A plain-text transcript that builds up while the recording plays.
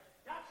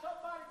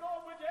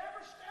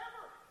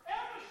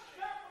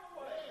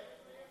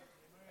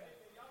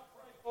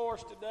for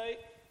us today.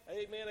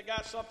 Amen. I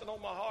got something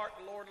on my heart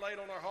the Lord laid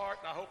on our heart,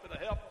 and I hope it'll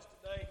help us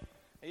today.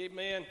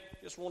 Amen.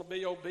 Just want to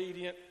be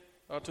obedient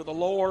to the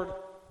Lord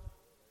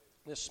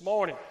this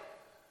morning.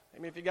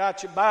 Amen. If you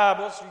got your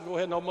Bibles, you can go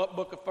ahead and open up the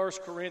book of 1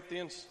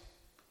 Corinthians.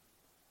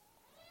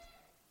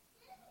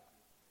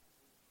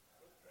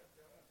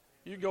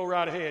 You go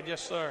right ahead.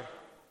 Yes, sir.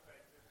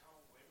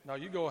 No,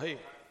 you go ahead.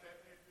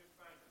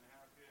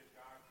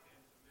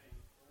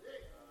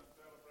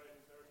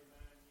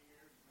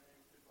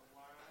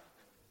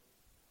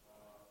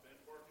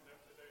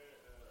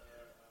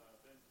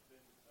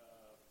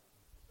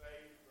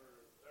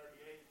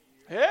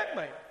 Heck,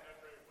 man.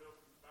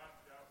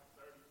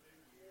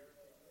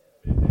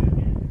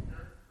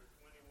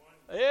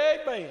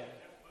 Amen.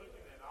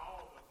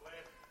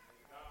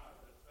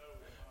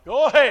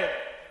 Go ahead.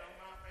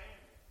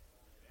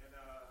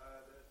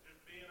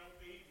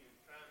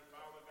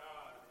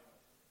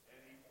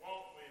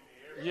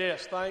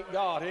 Yes, thank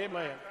God.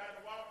 Amen.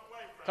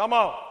 Come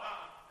on.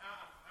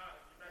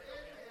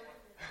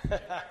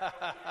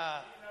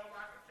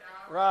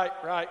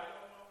 Right.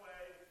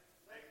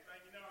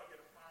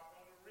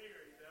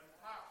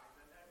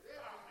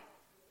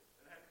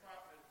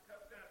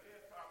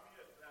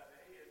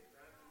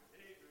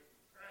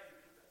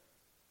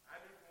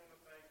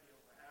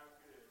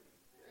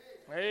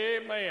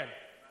 Amen.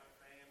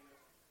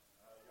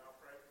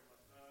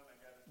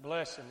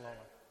 Bless him, Lord.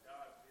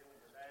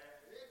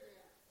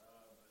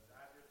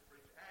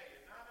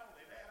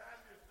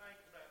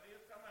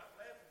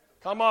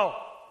 Come on.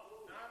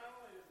 Not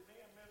only is me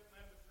and Miss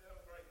Linda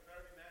celebrating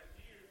 39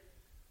 years,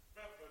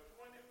 but for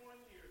 21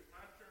 years,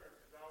 my church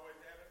has always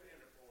had a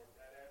dinner for us.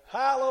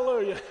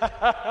 Hallelujah.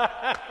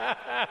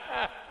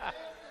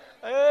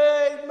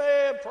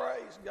 Amen.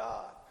 Praise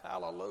God.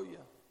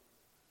 Hallelujah.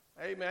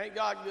 Amen. Ain't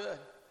God good?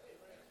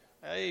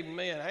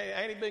 Amen. Hey,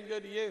 ain't he been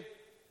good to you?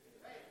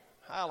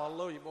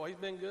 Hallelujah. Boy, he's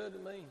been good to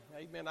me.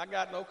 Amen. I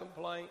got no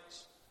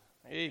complaints.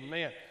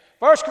 Amen.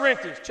 1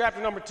 Corinthians chapter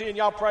number 10.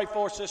 Y'all pray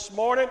for us this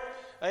morning.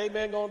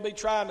 Amen. Going to be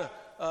trying to,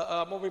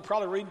 I'm going to be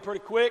probably reading pretty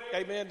quick.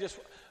 Amen.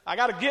 I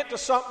got to get to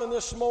something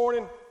this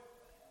morning.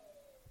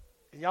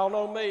 Y'all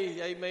know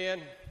me.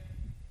 Amen.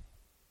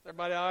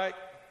 Everybody all right?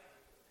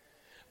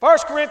 1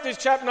 Corinthians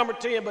chapter number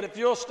 10. But if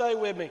you'll stay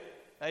with me,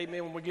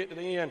 amen, when we get to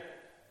the end,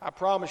 I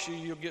promise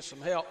you'll get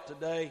some help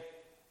today.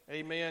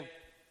 Amen.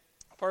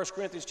 1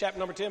 Corinthians chapter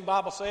number 10,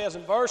 Bible says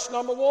in verse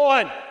number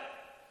 1,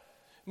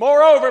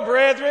 moreover,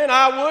 brethren,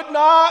 I would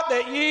not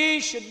that ye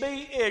should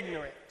be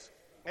ignorant.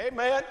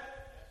 Amen.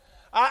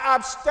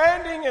 I'm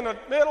standing in the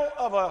middle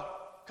of a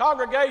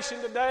congregation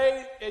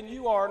today, and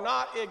you are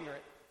not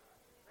ignorant.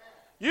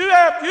 You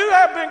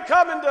have been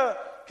coming to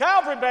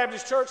Calvary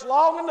Baptist Church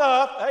long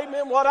enough.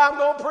 Amen. What I'm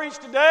going to preach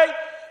today,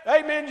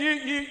 amen,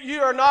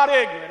 you are not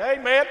ignorant.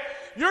 Amen.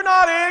 You're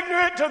not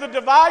ignorant to the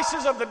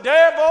devices of the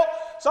devil.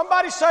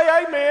 Somebody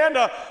say amen.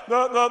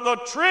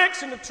 The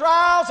tricks and the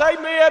trials,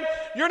 amen.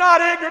 You're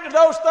not ignorant to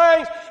those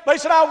things. But he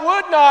said, I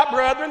would not,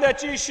 brethren,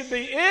 that ye should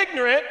be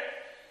ignorant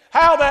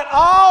how that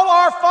all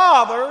our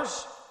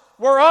fathers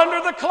were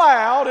under the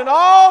cloud and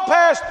all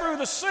passed through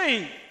the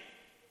sea.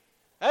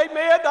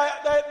 Amen.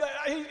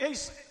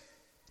 He's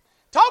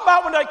talking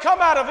about when they come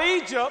out of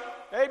Egypt,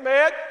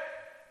 amen,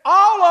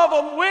 all of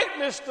them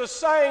witnessed the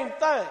same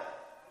thing.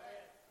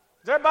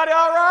 Is everybody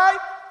all right?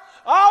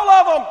 All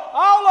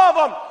of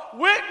them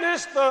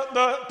witnessed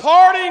the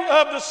parting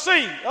of the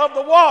sea, of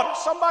the water.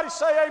 Somebody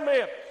say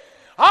amen.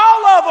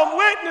 All of them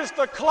witnessed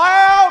the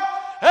cloud,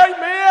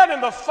 amen,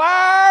 and the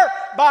fire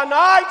by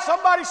night.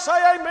 Somebody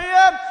say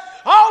amen.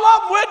 All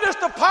of them witnessed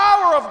the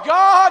power of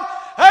God,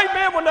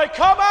 amen, when they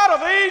come out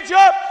of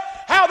Egypt,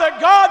 how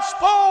that God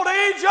spoiled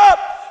Egypt,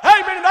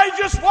 amen, and they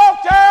just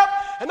walked out.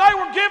 And they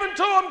were giving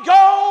to them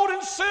gold and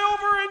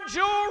silver and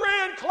jewelry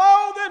and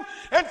clothing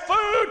and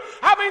food.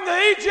 I mean, the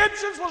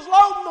Egyptians was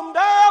loading them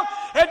down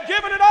and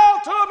giving it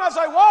all to them as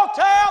they walked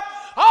out.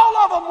 All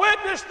of them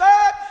witnessed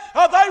that.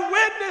 They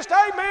witnessed,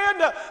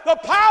 amen, the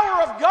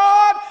power of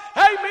God,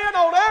 amen,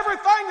 on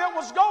everything that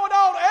was going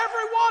on.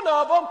 Every one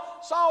of them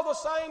saw the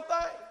same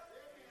thing.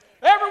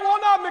 Every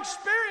one of them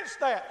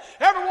experienced that.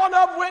 Every one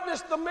of them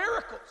witnessed the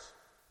miracles.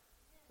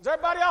 Is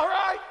everybody all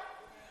right?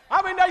 I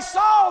mean, they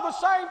saw the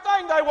same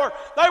thing. They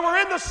were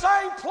in the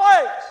same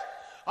place.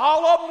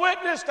 All of them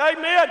witnessed,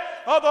 amen,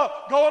 of the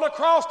going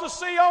across the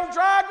sea on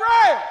dry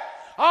ground.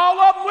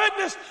 All of them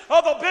witnessed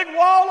of the big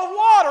wall of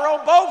water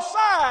on both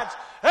sides.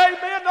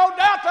 Amen. No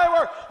doubt they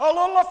were a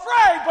little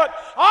afraid, but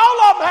all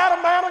of them had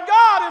a man of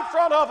God in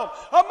front of them.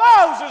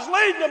 Moses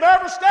leading them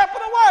every step of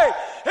the way.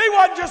 He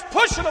wasn't just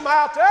pushing them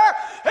out there.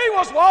 He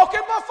was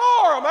walking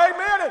before them.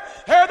 Amen. And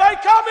here they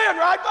come in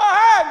right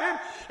behind him.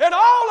 And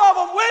all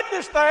of them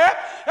witnessed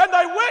that, and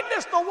they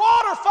witnessed the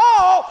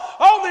waterfall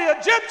on the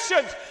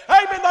Egyptians.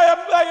 Amen.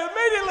 They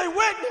immediately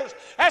witnessed,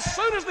 as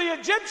soon as the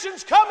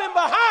Egyptians come in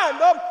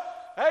behind them,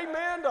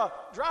 amen, the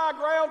dry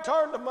ground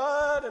turned to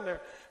mud, and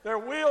their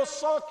wheels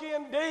sunk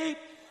in deep.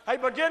 They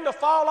began to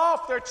fall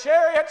off their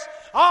chariots.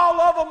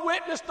 All of them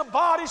witnessed the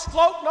bodies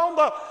floating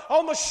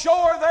on the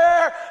shore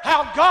there,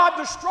 how God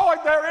destroyed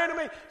their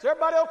enemy. Is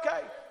everybody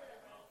okay?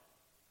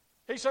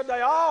 He said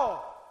they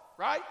all,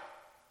 right?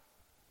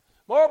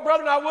 Moreover,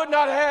 brethren, I would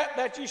not have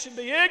that you should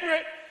be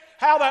ignorant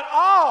how that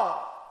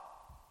all,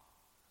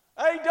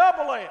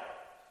 A-double-L,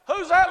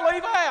 who's that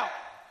leave out?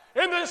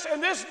 In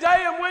this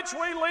day in which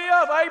we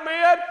live,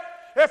 amen,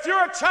 if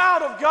you're a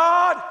child of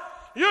God,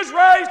 you was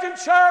raised in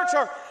church,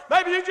 or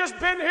maybe you've just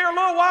been here a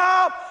little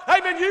while,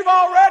 amen, you've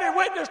already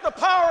witnessed the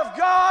power of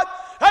God.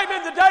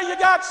 Amen, the day you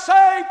got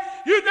saved,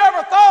 you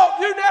never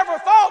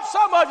thought,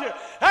 some of you,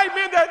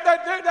 amen,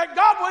 that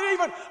God would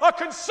even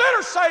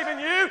consider saving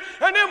you,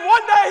 and then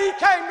one day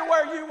He came to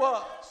where you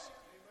was.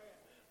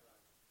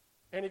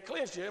 And He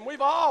cleansed you. And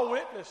we've all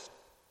witnessed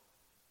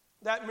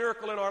that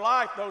miracle in our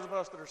life, those of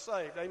us that are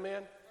saved,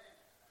 amen.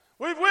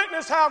 We've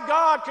witnessed how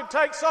God could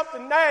take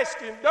something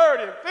nasty and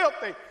dirty and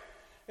filthy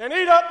and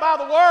eat up by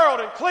the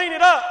world and clean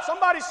it up.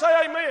 Somebody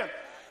say amen.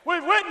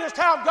 We've witnessed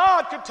how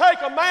God could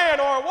take a man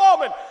or a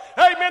woman,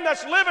 amen,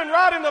 that's living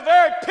right in the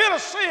very pit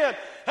of sin,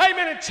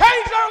 amen, and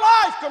change their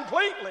life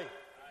completely.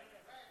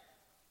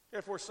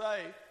 If we're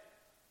saved.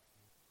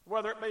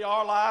 Whether it be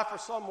our life or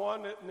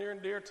someone that near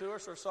and dear to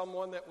us or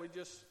someone that we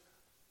just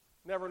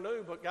never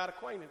knew but got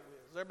acquainted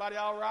with. Is everybody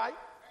all right?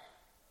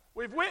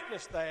 We've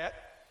witnessed that.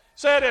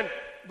 Said in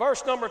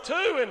verse number 2,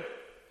 and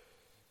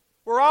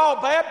we're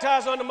all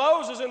baptized unto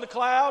Moses in the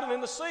cloud and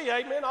in the sea.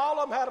 Amen. All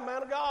of them had a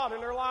man of God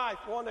in their life,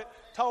 one that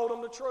told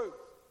them the truth.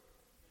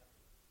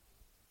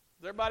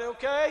 Is everybody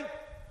okay?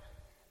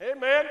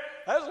 Amen.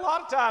 There's a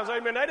lot of times,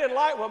 amen, they didn't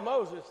like what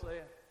Moses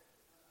said.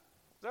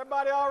 Is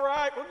everybody all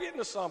right? We're getting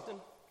to something.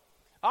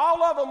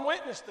 All of them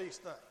witnessed these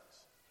things.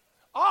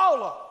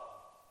 All of them.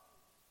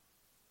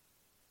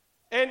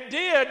 And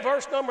did,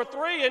 verse number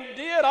 3, and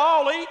did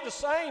all eat the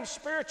same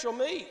spiritual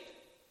meat.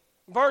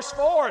 Verse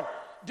 4, and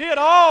did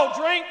all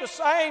drink the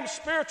same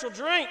spiritual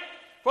drink,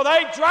 for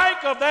they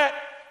drank of that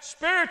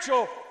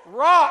spiritual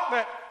rock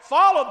that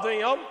followed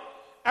them,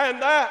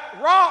 and that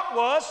rock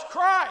was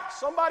Christ.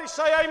 Somebody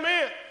say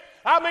amen.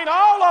 I mean,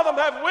 all of them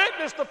have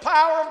witnessed the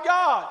power of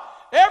God.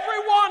 Every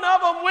one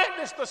of them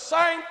witnessed the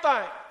same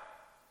thing.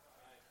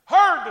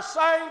 Heard the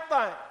same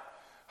thing.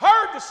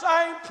 Heard the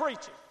same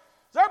preaching.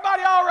 Is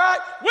everybody all right?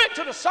 Went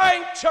to the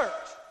same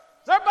church.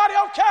 Is everybody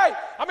okay?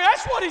 I mean,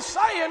 that's what he's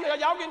saying.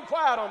 Y'all getting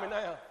quiet on me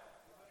now.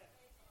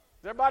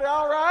 Is everybody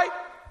all right?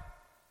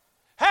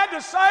 Had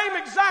the same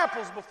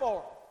examples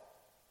before.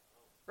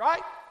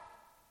 Right?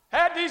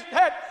 Had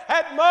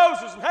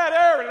Moses and had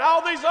Aaron and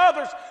all these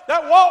others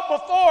that walked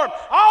before him.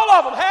 All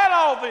of them had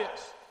all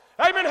this.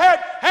 Amen.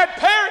 Had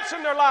parents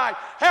in their life,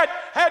 had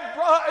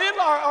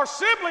or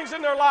siblings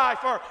in their life,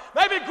 or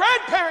maybe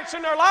grandparents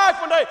in their life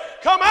when they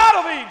come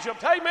out of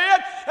Egypt. Amen.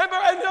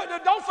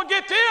 And don't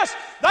forget this,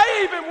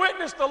 they even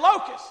witnessed the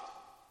locust.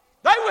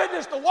 They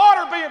witnessed the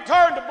water being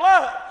turned to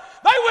blood.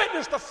 They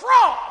witnessed the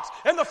frogs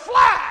and the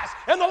flies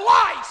and the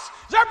lice.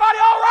 Is everybody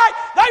all right?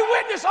 They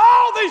witnessed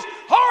all these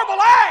horrible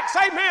acts,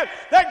 amen,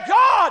 that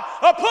God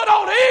put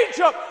on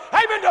Egypt,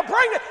 amen, to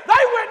bring it.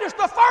 They witnessed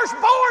the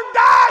firstborn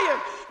dying.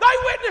 They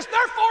witnessed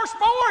their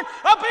firstborn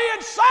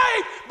being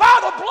saved by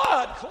the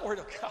blood.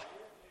 Glory to God.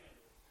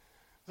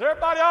 Is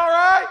everybody all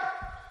right?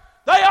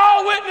 They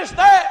all witnessed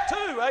that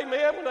too,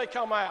 amen, when they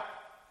come out.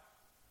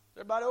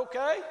 Is everybody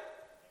okay?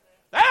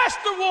 That's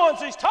the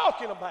ones he's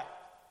talking about.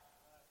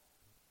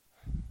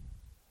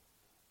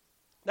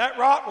 That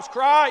rock was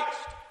Christ.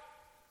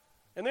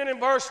 And then in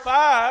verse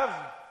 5, it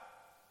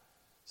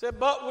said,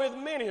 but with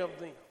many of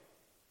them.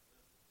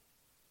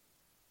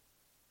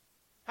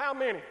 How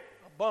many?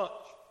 A bunch.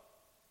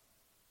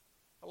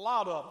 A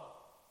lot of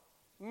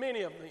them.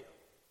 Many of them.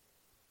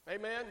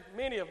 Amen?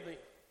 Many of them.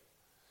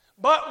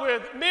 But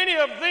with many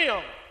of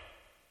them,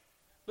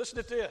 listen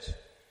to this,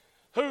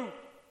 who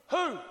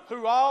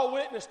all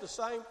witnessed the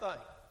same thing,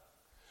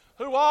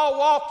 who all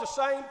walked the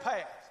same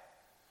path.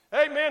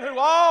 Amen, who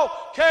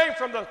all came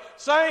from the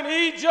same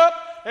Egypt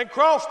and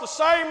crossed the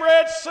same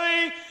Red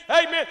Sea.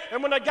 Amen.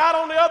 And when they got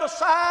on the other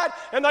side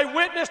and they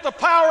witnessed the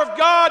power of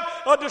God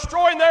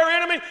destroying their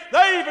enemy,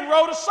 they even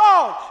wrote a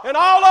song. And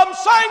all of them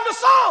sang the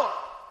song.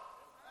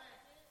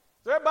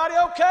 Is everybody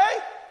okay?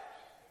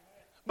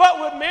 But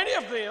with many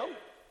of them,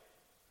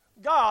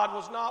 God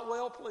was not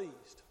well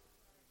pleased.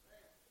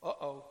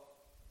 Uh-oh.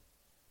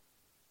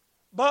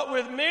 But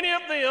with many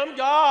of them,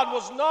 God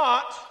was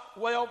not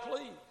well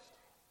pleased.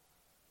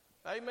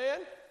 Amen?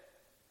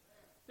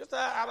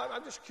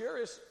 I'm just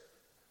curious.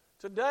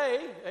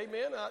 Today,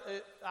 amen,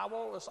 I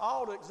want us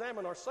all to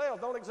examine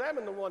ourselves. Don't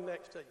examine the one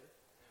next to you.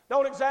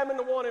 Don't examine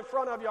the one in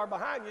front of you or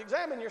behind you.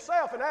 Examine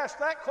yourself and ask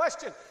that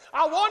question.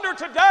 I wonder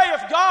today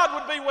if God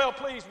would be well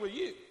pleased with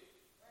you.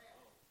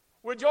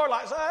 With your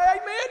life. Say,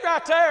 amen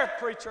right there,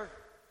 preacher.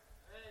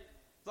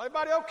 Is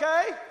everybody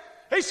okay?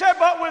 He said,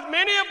 but with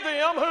many of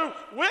them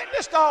who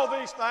witnessed all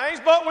these things,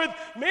 but with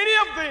many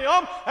of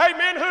them,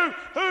 amen,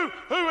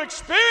 who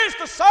experienced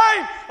the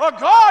same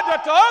God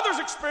that the others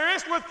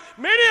experienced, with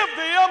many of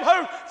them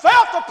who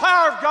felt the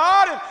power of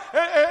God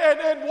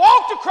and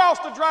walked across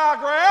the dry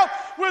ground,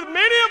 with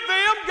many of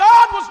them,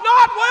 God was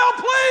not well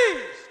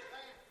pleased.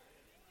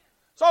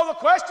 So the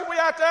question we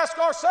have to ask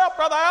ourselves,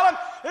 Brother Allen,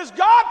 is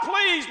God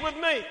pleased with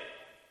me?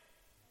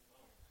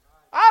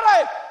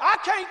 I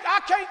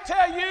can't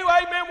tell you,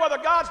 amen, whether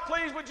God's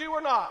pleased with you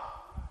or not.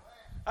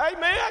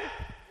 Amen.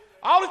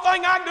 The only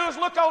thing I can do is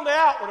look on the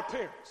outward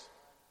appearance.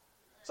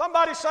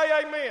 Somebody say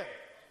amen.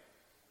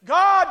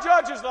 God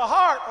judges the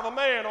heart of a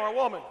man or a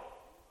woman.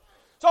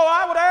 So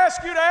I would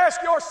ask you to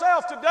ask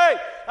yourself today,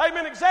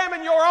 amen,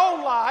 examine your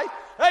own life.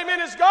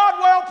 Amen, is God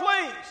well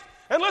pleased?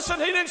 And listen,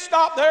 he didn't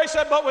stop there. He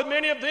said, but with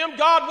many of them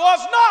God was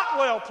not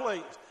well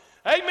pleased.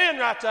 Amen,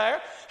 right there.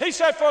 He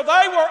said, for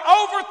they were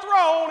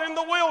overthrown in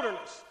the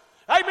wilderness.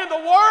 Amen, the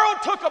world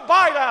took a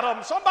bite out of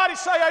them. Somebody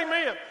say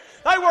amen.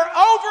 They were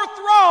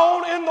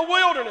overthrown in the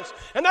wilderness.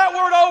 And that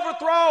word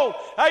overthrown,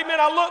 amen,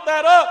 I looked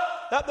that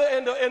up.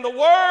 In the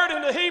word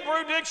in the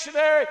Hebrew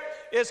dictionary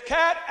is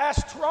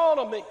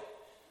catastronomy.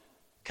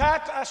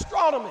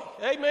 Catastronomy,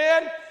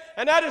 amen.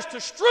 And that is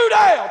to strew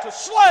down, to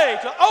slay,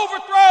 to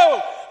overthrow,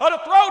 or to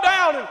throw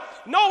down. And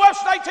Noah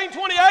Webster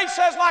 1828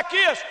 says like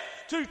this,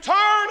 to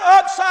turn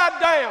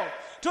upside down,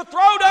 to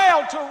throw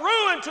down, to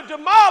ruin, to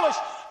demolish,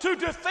 to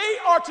defeat,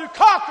 or to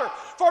conquer.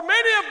 For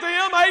many of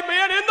them,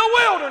 amen, in the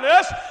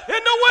wilderness,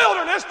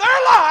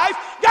 their life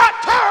got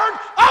turned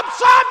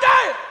upside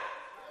down.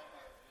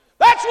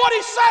 That's what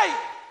he's saying.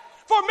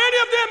 For many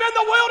of them in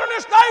the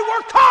wilderness, they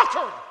were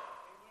conquered.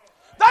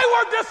 They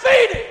were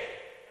defeated.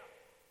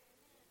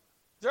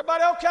 Is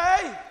everybody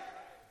okay?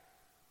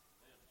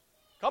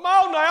 Come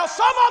on now.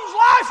 Some of them's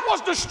life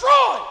was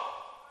destroyed.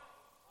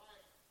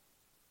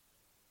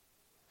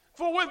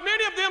 For with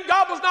many of them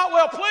God was not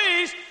well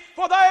pleased,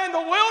 for they in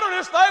the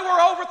wilderness they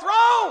were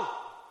overthrown.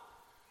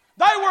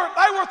 They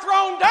were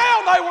thrown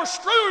down. They were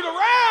strewed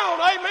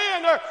around.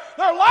 Amen.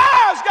 Their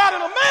lives got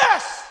in a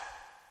mess.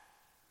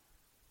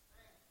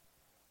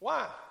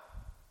 Why?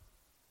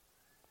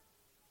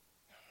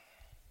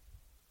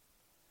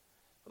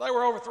 They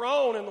were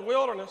overthrown in the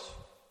wilderness.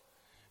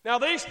 Now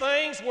these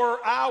things were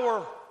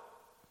our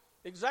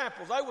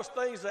examples. They were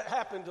things that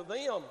happened to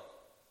them.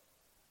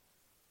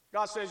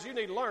 God says you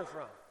need to learn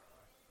from.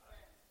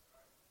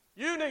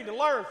 You need to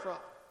learn from.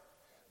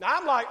 Now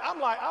I'm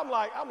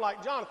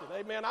like Jonathan.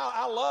 Amen.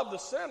 I love the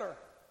sinner.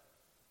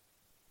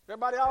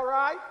 Everybody all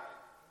right?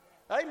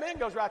 Amen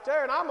goes right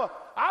there. And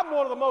I'm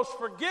one of the most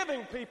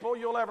forgiving people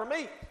you'll ever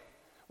meet.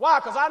 Why?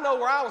 Because I know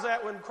where I was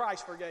at when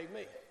Christ forgave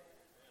me.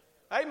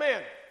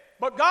 Amen.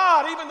 But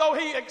God, even though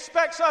he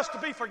expects us to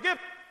be forgiven,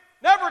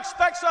 never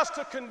expects us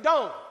to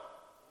condone.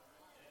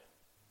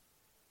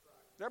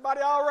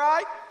 Everybody all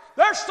right?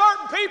 There's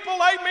certain people,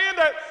 amen,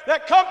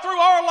 that come through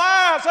our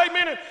lives,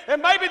 amen,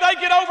 and maybe they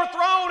get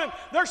overthrown and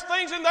there's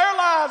things in their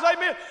lives,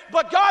 amen.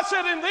 But God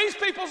said in these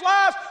people's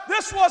lives,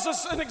 this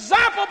was an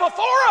example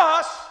before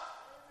us.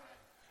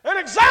 An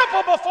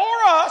example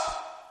before us.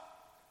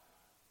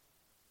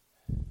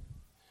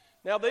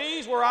 Now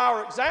these were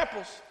our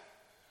examples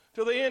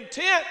to the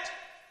intent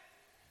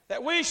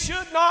that we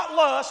should not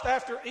lust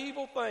after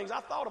evil things.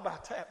 I thought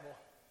about that, boy.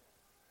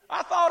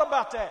 I thought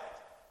about that.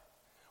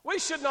 We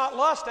should not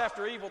lust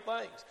after evil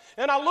things.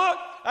 And I look,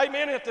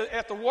 amen,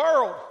 at the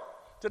world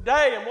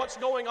today and what's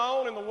going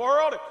on in the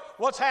world, and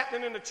what's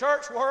happening in the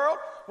church world,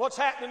 what's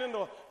happening in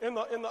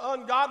the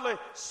ungodly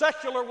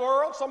secular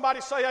world.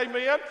 Somebody say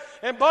amen.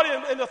 And but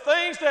in the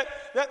things that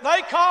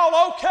they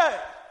call okay,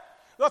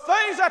 the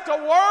things that the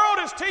world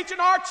is teaching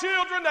our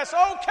children that's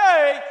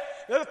okay,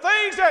 the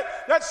things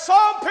that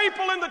some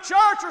people in the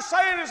church are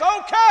saying is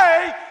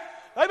okay,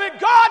 amen,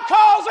 God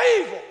calls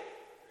evil.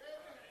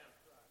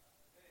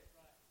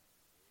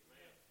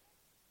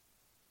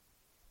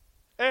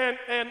 And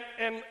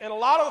a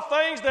lot of the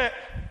things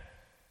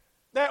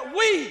that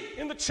we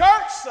in the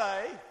church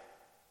say,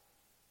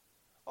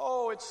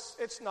 oh,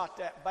 it's not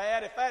that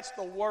bad if that's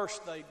the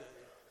worst they do.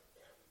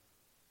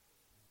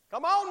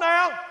 Come on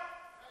now.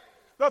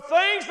 The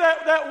things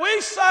that we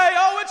say,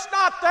 oh, it's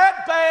not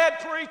that bad,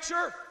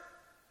 preacher.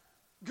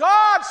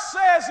 God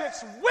says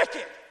it's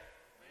wicked.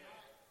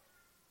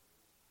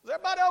 Is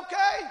everybody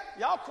okay?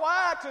 Y'all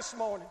quiet this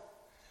morning.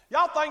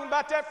 Y'all thinking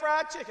about that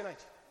fried chicken, ain't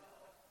you?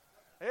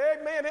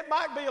 Amen. It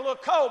might be a little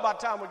cold by the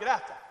time we get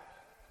out there.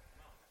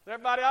 Is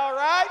everybody all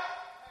right?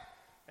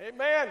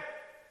 Amen.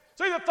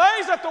 See, the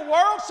things that the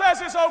world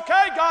says is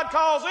okay, God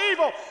calls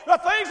evil. The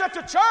things that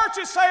the church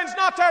is saying is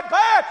not that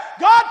bad,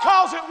 God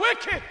calls it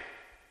wicked.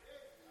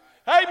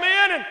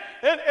 Amen.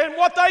 And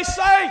what they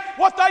say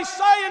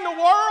in the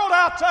world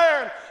out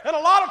there, and a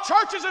lot of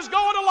churches is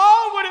going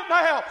along with it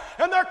now,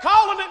 and they're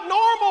calling it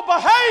normal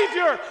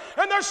behavior,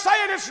 and they're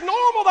saying it's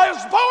normal, they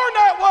was born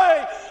that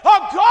way.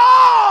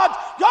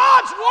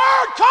 God's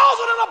word calls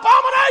it an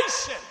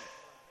abomination.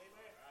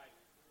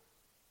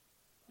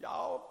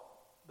 Y'all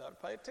better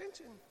pay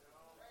attention.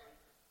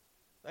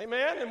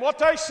 Amen. And what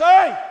they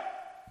say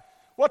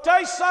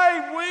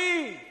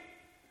we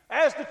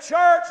as the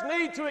church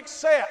need to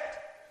accept.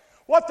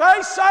 What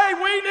they say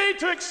we need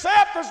to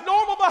accept as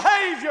normal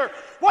behavior.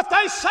 What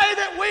they say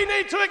that we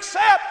need to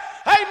accept,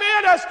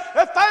 amen, as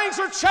things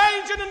are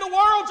changing and the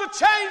worlds are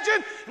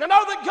changing, and I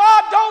know that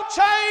God don't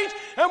change,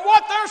 and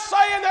what they're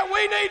saying that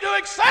we need to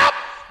accept,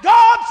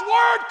 God's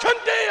word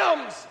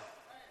condemns.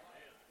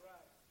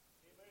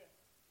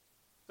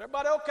 Is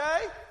everybody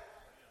okay?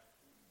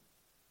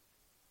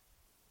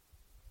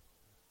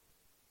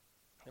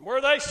 And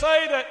where they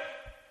say that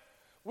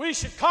we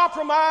should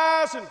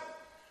compromise, and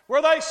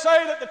where they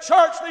say that the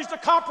church needs to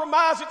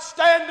compromise its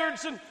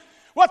standards, and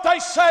what they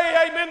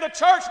say, amen, the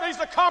church needs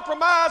to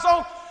compromise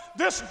on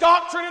this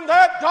doctrine and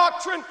that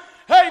doctrine,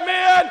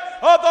 amen,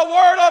 the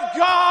Word of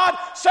God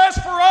says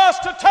for us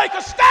to take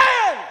a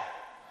stand.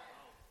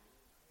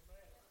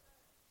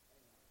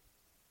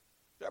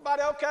 Is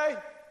everybody okay?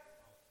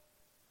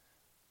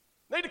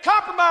 Need to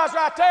compromise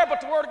right there,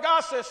 but the Word of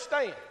God says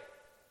stand.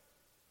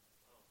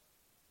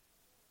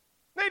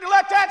 Need to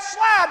let that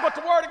slide, but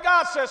the Word of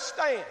God says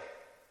stand.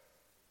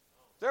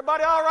 Is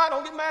everybody all right?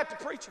 Don't get mad at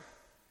the preacher.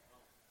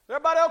 Is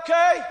everybody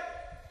okay?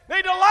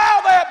 Need to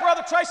allow that,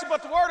 Brother Tracy,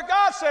 but the Word of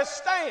God says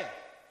stand.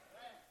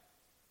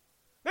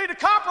 Need to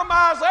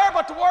compromise there,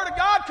 but the Word of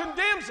God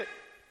condemns it.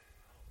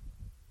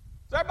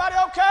 Is everybody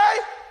okay?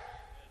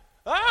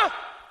 Huh?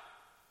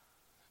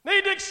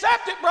 Need to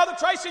accept it, Brother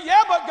Tracy.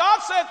 Yeah, but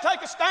God said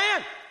take a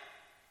stand.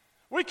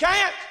 We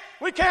can't.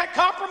 We can't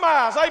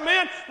compromise.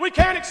 Amen. We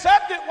can't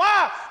accept it.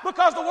 Why?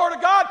 Because the Word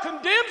of God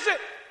condemns it.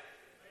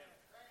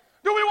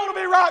 Do we want to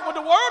be right with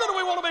the Word, or do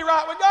we want to be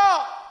right with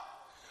God?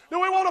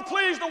 Do we want to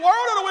please the Word,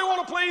 or do we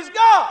want to please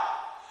God?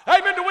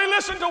 Amen. Do we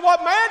listen to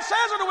what man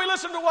says, or do we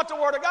listen to what the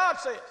Word of God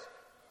says?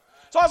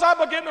 So as I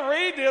begin to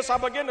read this, I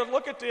begin to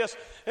look at this,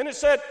 and it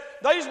said,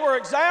 these were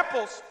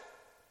examples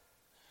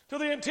to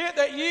the intent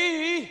that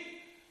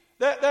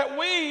that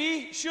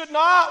we should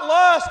not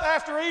lust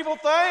after evil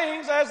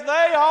things as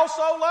they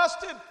also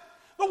lusted.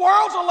 The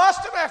world's a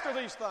lusting after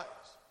these things.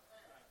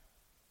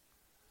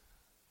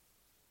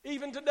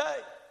 Even today.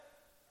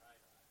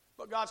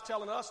 But God's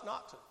telling us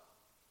not to.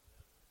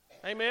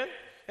 Amen?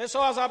 And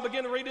so as I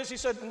begin to read this, he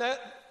said, now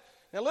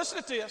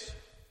listen to this.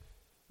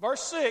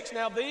 Verse 6,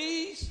 now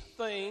these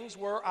things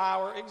were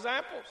our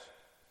examples,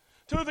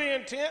 to the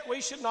intent we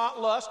should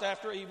not lust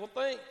after evil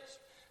things,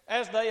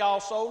 as they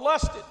also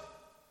lusted.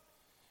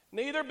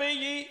 Neither be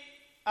ye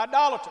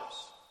idolaters,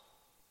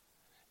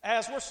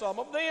 as were some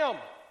of them.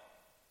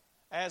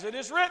 As it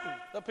is written,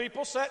 the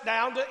people sat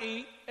down to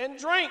eat and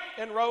drink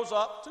and rose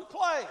up to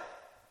play.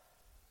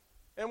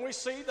 And we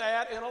see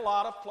that in a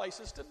lot of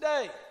places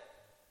today.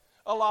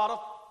 A lot of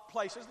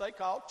places they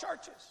call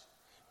churches.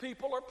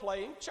 People are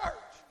playing church.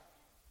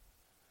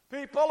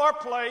 People are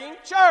playing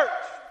church.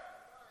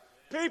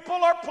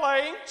 People are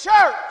playing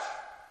church.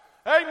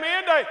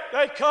 Amen.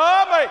 They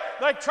come,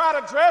 they try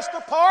to dress the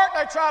part,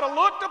 they try to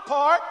look the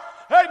part.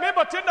 Amen.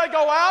 But then they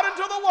go out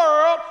into the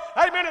world.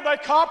 Amen. And they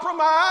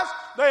compromise.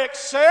 They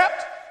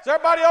accept. Is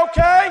everybody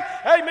okay?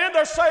 Amen.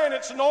 They're saying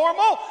it's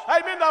normal.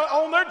 Amen.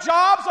 On their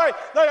jobs,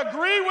 they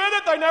agree with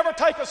it. They never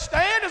take a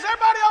stand. Is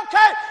everybody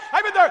okay?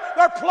 Amen.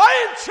 They're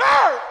playing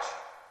church.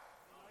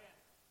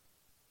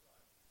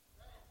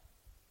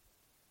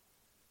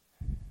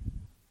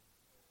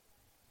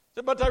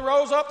 But they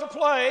rose up to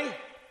play.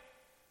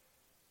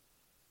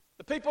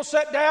 The people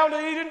sat down to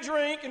eat and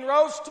drink and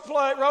rose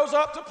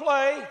up to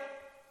play.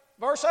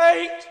 Verse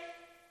 8,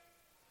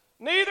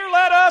 neither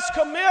let us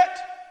commit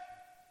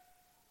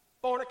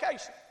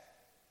fornication.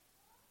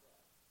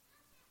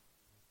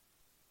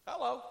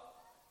 Hello.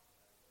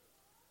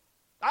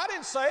 I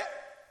didn't say it.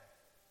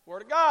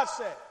 Word of God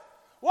said it.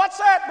 What's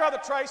that, Brother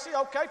Tracy?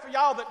 Okay, for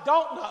y'all that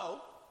don't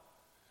know,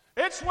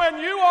 it's when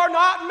you are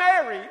not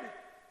married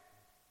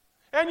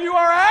and you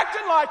are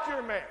acting like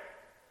you're married.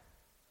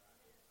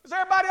 Is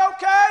everybody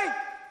okay?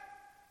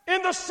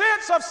 In the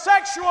sense of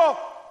sexual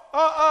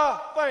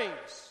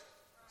things.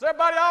 Is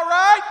everybody all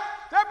right?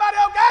 Is everybody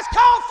okay? That's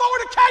called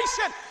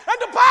fornication. And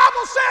the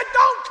Bible said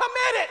don't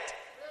commit it.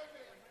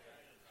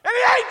 And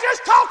he ain't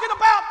just talking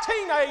about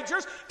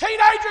teenagers.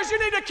 Teenagers, you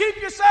need to keep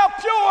yourself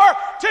pure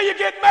till you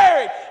get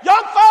married.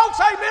 Young folks,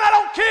 amen, I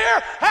don't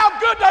care how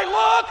good they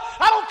look.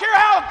 I don't care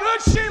how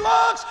good she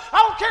looks. I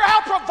don't care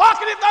how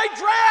provocative they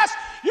dress.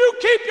 You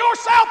keep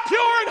yourself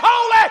pure and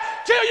holy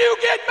till you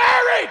get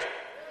married.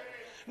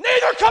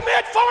 Neither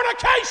commit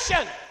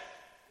fornication.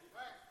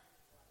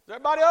 Is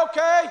everybody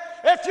okay?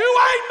 If you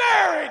ain't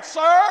married,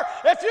 sir,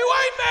 if you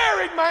ain't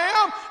married,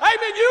 ma'am,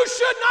 amen, you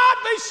should not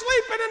be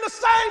sleeping in the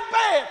same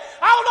bed.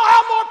 I don't know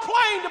how more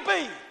plain to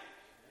be.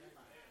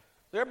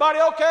 Is everybody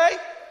okay?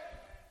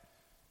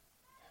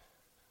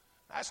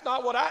 That's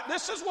not what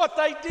this is what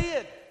they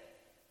did.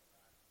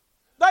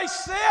 They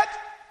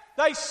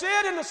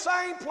sit in the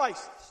same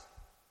places.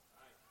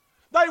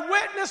 They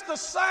witnessed the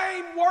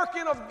same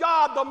working of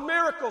God, the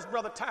miracles,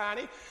 Brother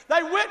Tiny.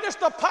 They witnessed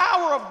the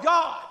power of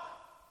God.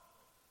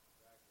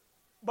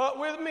 But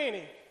with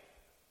many,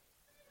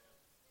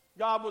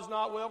 God was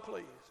not well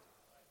pleased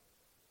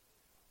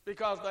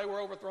because they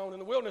were overthrown in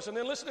the wilderness. And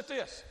then listen to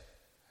this.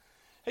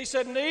 He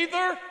said,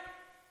 neither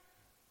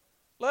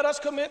let us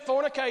commit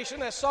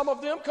fornication, as some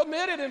of them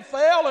committed and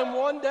fell in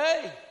one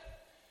day,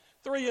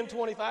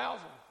 320,000.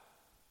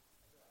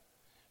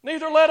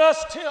 Neither let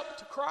us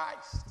tempt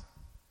Christ.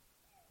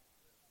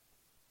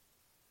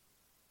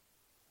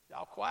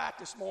 Y'all quiet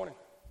this morning.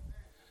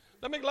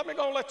 Let me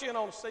go and let you in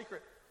on a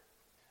secret.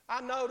 I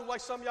know the way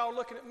some of y'all are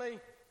looking at me.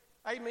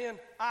 Amen.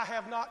 I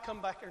have not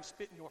come back here and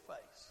spit in your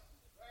face.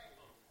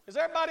 Is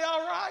everybody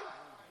all right?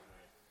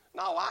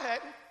 No, I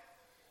hadn't.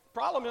 The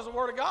problem is the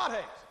Word of God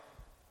has.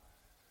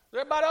 Is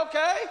everybody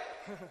okay?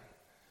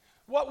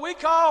 What we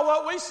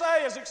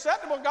say is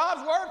acceptable,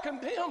 God's Word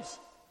condemns.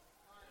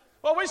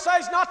 What we say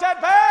is not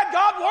that bad,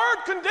 God's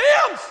Word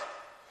condemns.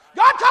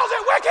 God calls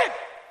it wicked.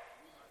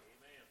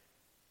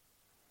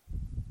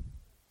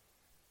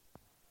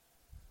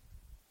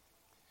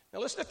 Now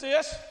listen to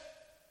this.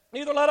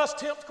 Neither let us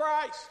tempt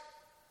Christ.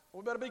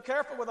 We better be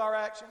careful with our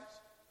actions.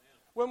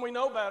 When we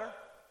know better.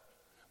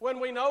 When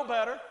we know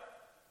better.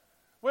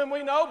 When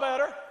we know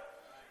better.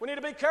 We need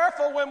to be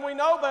careful when we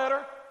know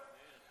better.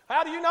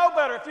 How do you know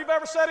better? If you've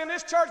ever sat in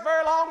this church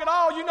very long at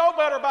all, you know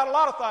better about a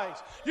lot of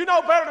things. You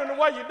know better than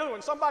the way you're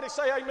doing. Somebody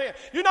say amen.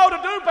 You know to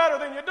do better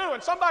than you're doing.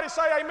 Somebody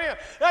say amen.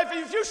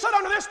 If you sit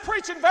under this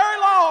preaching very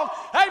long,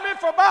 amen,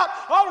 for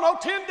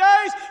about, 10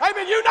 days,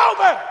 amen, you know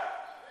better.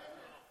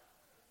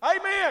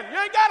 Amen. You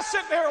ain't got to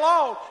sit there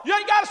long. You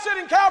ain't got to sit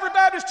in Calvary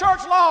Baptist Church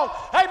long.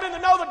 Amen. To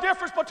know the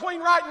difference between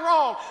right and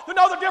wrong. To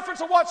know the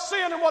difference of what's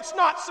sin and what's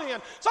not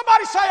sin.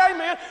 Somebody say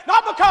amen.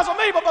 Not because of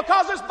me, but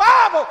because this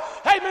Bible,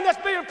 amen,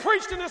 that's being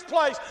preached in this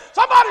place.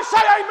 Somebody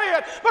say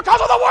amen. Because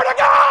of the Word of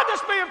God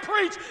that's being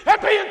preached and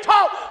being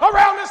taught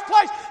around this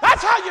place.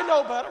 That's how you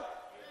know better.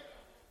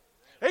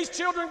 These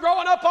children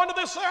growing up under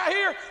this right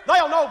here,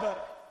 they'll know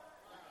better.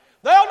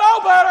 They'll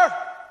know better.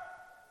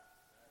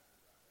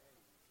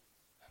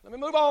 Let me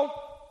move on.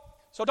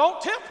 So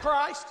don't tempt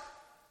Christ.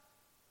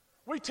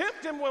 We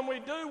tempt Him when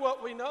we do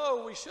what we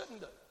know we shouldn't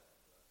do.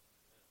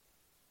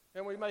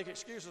 And we make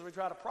excuses. We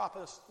try to prop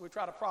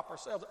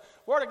ourselves up.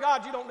 Word of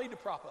God, you don't need to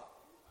prop up.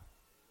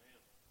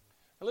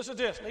 And listen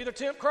to this. Neither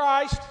tempt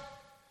Christ,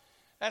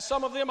 as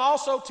some of them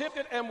also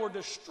tempted and were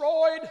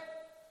destroyed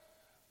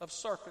of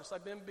serpents.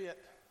 They've been bit.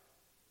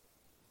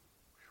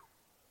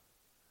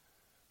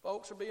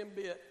 Folks are being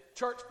bit.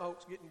 Church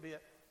folks getting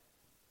bit.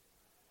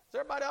 Is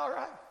everybody all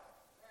right?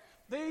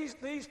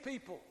 These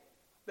people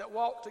that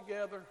walked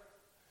together,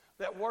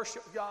 that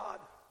worshiped God,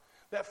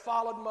 that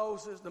followed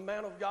Moses, the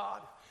man of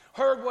God,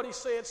 heard what he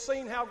said,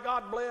 seen how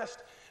God blessed,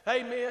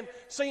 amen,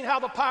 seen how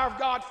the power of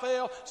God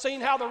fell,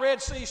 seen how the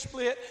Red Sea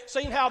split,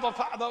 seen how the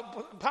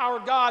power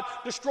of God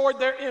destroyed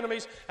their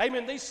enemies.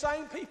 Amen. These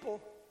same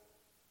people,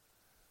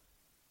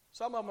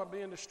 some of them are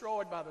being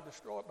destroyed by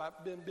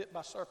being bit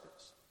by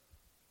serpents.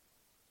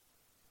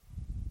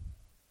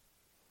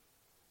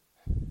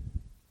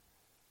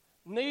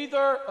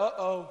 Neither,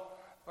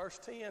 verse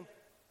 10,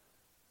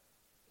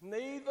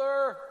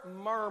 neither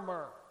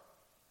murmur.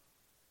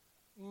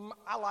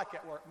 I like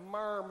that word,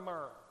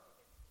 murmur.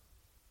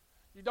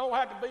 You don't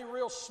have to be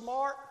real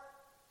smart.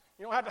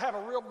 You don't have to have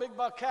a real big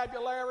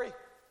vocabulary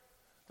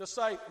to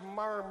say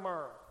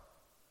murmur.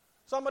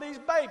 Some of these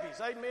babies,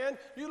 amen,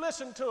 you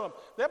listen to them.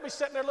 They'll be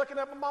sitting there looking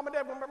at mom and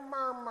dad,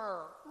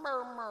 murmur,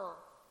 murmur.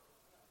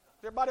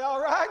 Everybody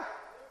all right?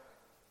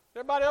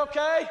 Everybody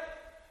okay?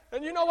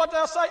 And you know what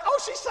they'll say? Oh,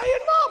 she's saying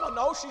mama.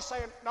 No, she's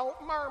saying don't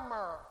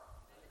murmur.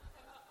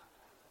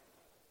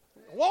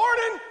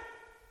 Warning.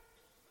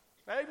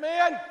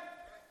 Amen.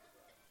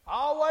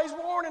 Always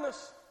warning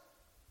us.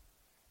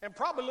 And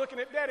probably looking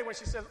at daddy when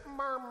she says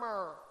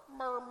murmur,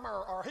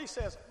 murmur. Or he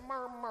says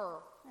murmur,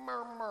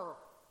 murmur.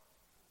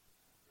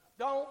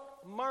 Don't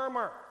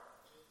murmur.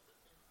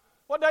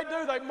 What they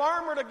do, they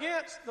murmured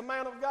against the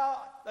man of God.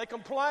 They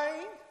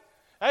complained.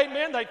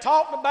 Amen. They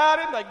talked about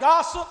him. They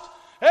gossiped.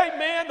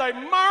 Amen. They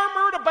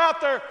murmured about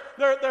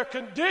their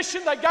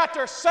condition they got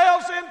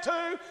themselves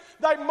into.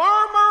 They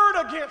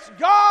murmured against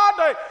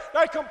God.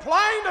 They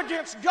complained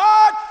against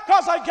God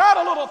because they got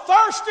a little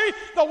thirsty.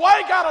 The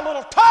way got a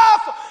little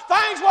tough.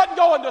 Things wasn't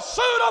going to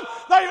suit them.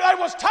 They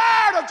was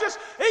tired of just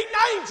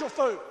eating angel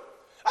food.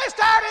 They was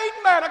tired of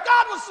eating manna.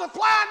 God was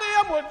supplying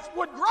them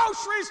with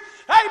groceries,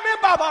 amen,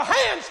 by the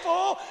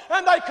handful,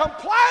 and they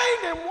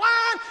complained and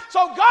whined.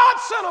 So God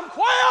sent them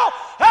quail,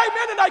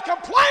 amen, and they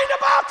complained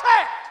about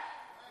that.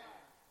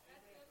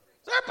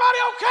 Is everybody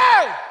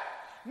okay?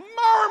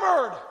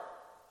 Murmured.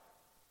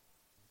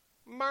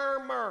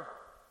 Murmur.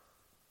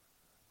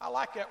 I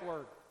like that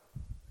word.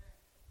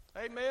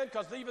 Amen,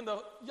 because even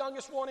the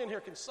youngest one in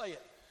here can say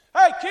it.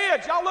 Hey,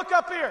 kids, y'all look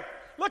up here.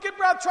 Look at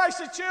Brother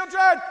Tracy's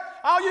children.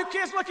 All you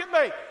kids, look at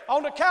me.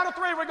 On the count of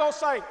three, we're going to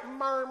say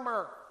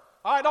murmur.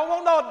 All right, don't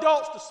want no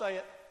adults to say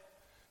it.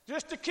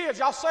 Just the kids.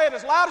 Y'all say it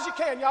as loud as you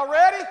can. Y'all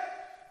ready?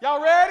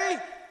 Y'all ready?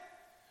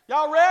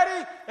 Y'all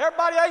ready?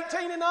 Everybody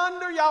 18 and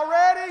under, y'all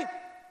ready?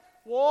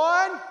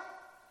 1,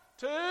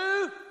 2,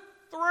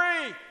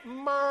 3.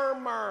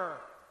 Murmur.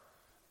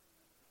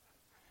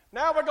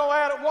 Now we're going to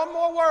add one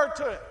more word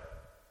to it.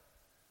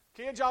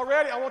 Kids, y'all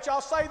ready? I want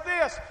y'all to say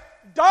this.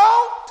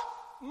 Don't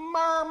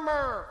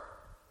murmur.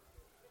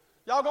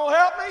 Y'all going to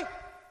help me?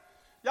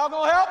 Y'all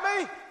going to help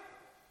me?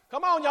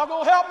 Come on, y'all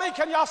going to help me?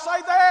 Can y'all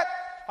say that?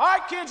 All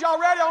right, kids, y'all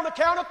ready? On the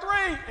count of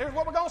three. Here's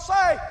what we're going to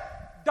say.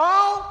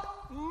 Don't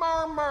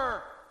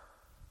murmur.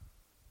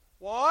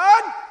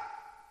 1,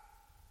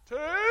 2,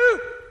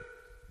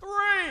 3.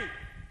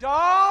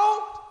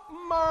 Don't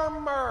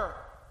murmur.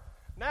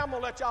 Now I'm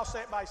going to let y'all say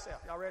it by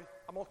yourself. Y'all ready?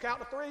 I'm going to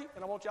count to 3,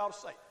 and I want y'all to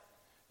say it.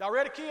 Y'all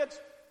ready,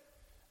 kids?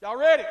 Y'all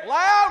ready?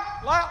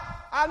 Loud, loud.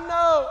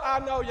 I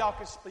know y'all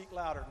can speak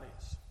louder than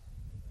this.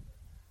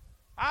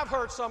 I've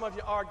heard some of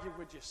you argue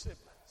with your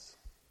siblings.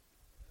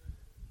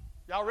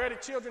 Y'all ready,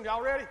 children?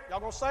 Y'all ready? Y'all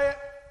gonna say it?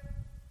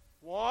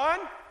 1,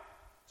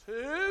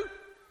 2,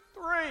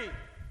 3.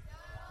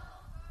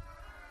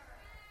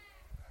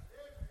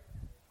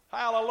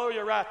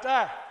 Hallelujah right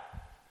there.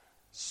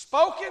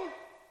 Spoken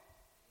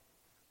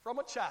from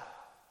a child.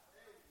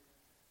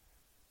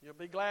 You'll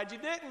be glad you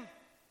didn't.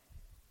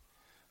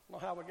 I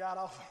don't know how we got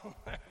off on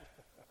that.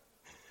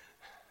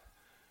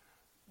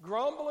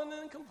 Grumbling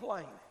and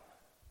complaining.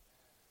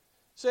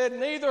 Said,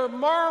 neither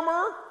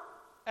murmur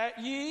at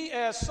ye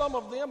as some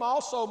of them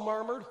also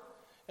murmured.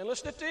 And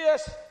listen to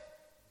this.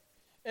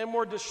 And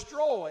were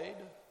destroyed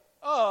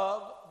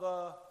of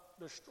the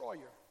destroyer.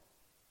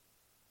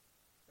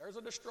 There's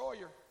a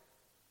destroyer.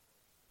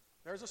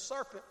 There's a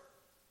serpent.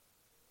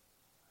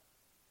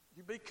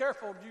 You be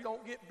careful you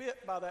don't get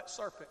bit by that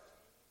serpent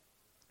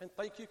and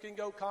think you can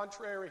go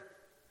contrary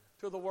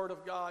to the Word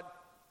of God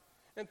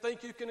and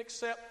think you can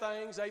accept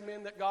things,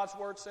 amen, that God's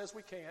Word says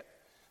we can't.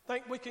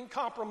 Think we can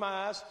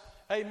compromise,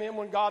 amen,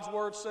 when God's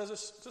Word says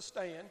us to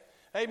stand.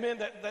 Amen,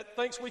 that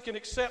thinks we can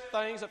accept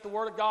things that the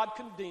Word of God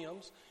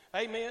condemns.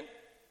 Amen.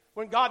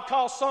 When God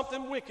calls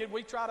something wicked,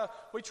 we try to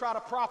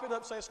prop it up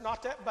and say it's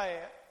not that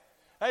bad.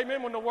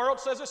 Amen. When the world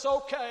says it's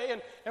okay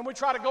and we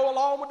try to go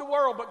along with the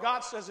world, but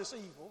God says it's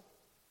evil.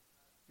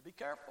 You be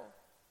careful.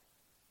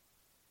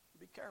 You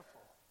be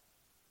careful.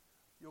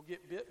 You'll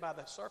get bit by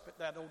the serpent,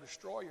 that old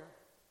destroyer,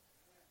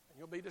 and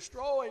you'll be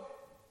destroyed.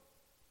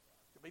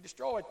 You'll be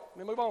destroyed.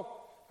 Let me move on.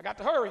 I got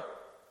to hurry.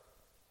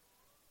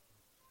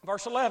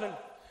 Verse 11.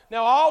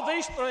 Now all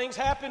these things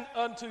happen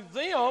unto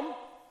them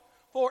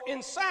for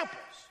ensamples,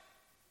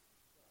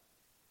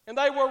 and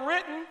they were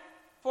written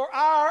for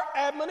our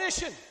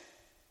admonition,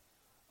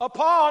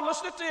 upon,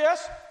 listen to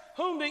this,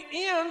 whom the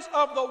ends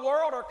of the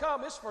world are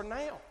come. It's for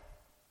now.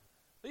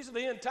 These are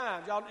the end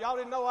times. Y'all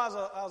didn't know I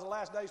was a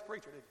last days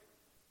preacher, did you?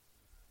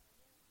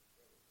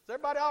 Is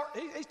everybody all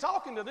right? He's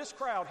talking to this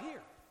crowd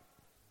here.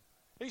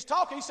 He's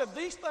talking, he said,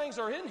 these things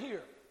are in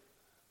here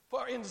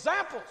for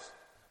examples.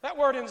 That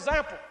word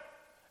example,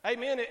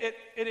 amen,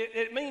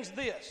 it means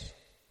this.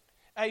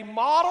 A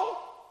model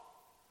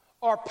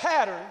or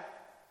pattern.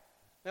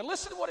 Now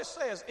listen to what it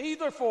says.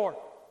 Either for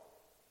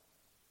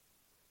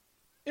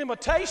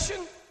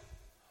imitation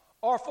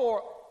or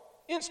for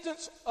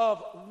instance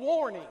of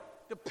warning,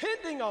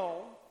 depending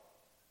on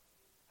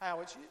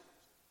how it's used,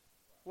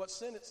 what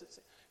sentence it's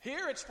in.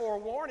 Here it's for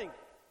warning.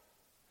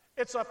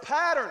 It's a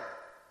pattern.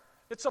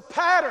 It's a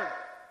pattern.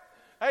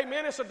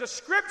 Amen. It's a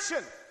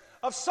description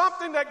of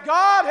something that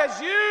God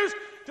has used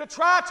to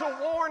try to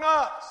warn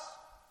us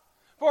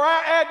for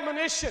our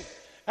admonition.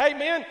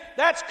 Amen.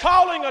 That's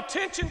calling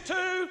attention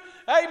to,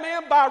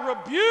 amen, by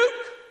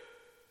rebuke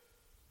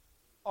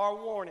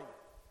or warning.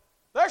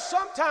 There's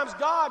sometimes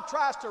God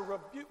tries to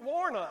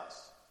warn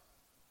us.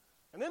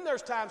 And then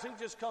there's times he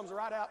just comes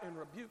right out and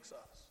rebukes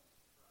us.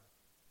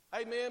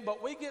 Amen.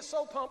 But we get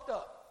so pumped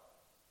up.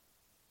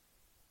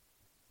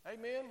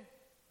 Amen.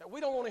 That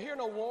we don't want to hear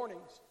no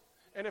warnings.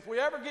 And if we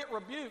ever get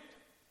rebuked,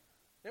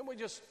 then we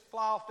just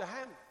fly off the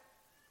handle.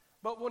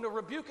 But when the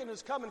rebuking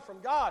is coming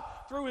from God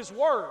through His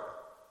Word,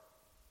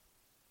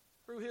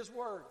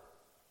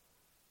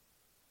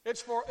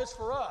 it's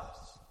for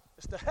us.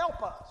 It's to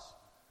help us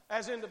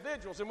as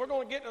individuals. And we're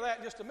going to get to that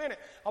in just a minute.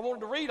 I wanted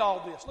to read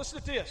all this. Listen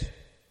to this.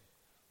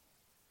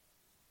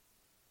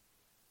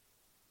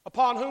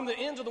 Upon whom the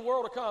ends of the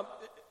world are come.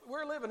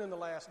 We're living in the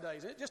last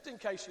days, just in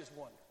case you just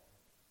wonder.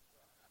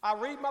 I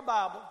read my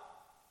Bible,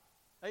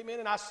 amen,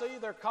 and I see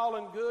they're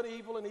calling good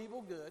evil and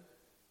evil good.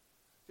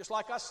 Just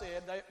like I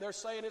said, they're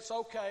saying it's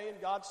okay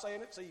and God's saying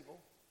it's evil.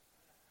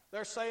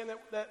 They're saying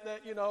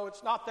that you know,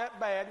 it's not that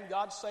bad and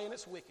God's saying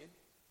it's wicked.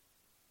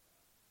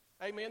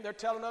 Amen. They're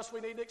telling us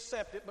we need to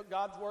accept it, but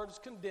God's Word is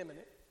condemning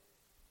it.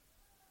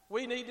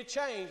 We need to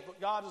change, but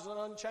God is an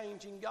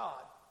unchanging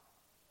God.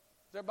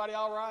 Is everybody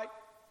all right?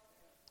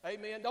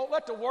 Amen. Don't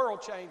let the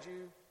world change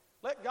you.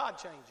 Let God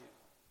change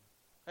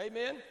you.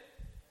 Amen.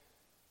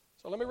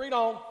 So let me read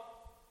on.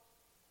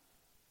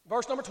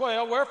 Verse number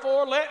 12.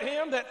 Wherefore let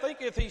him that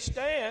thinketh he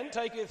stand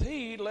taketh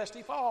heed lest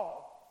he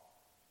fall.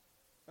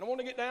 And I want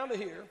to get down to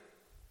here.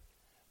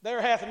 There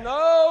hath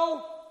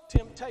no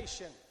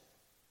temptation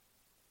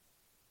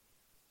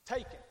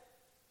taken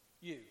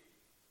you.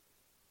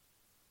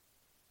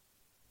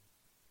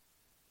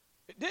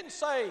 It didn't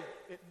say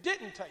it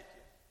didn't take you.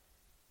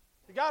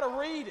 You got to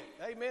read it,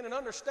 amen, and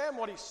understand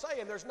what he's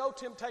saying. There's no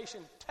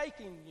temptation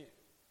taking you.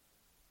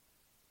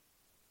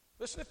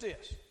 Listen to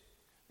this.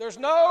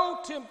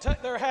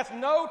 There hath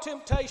no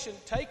temptation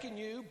taken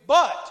you,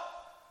 but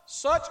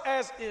such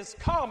as is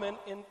common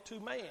to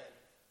man.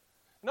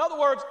 In other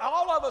words,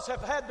 all of us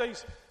have had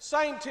these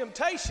same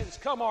temptations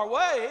come our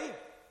way.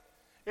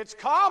 It's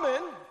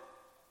common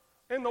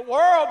in the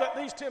world that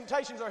these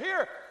temptations are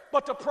here.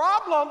 But the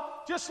problem,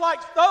 just like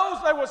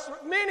those, there was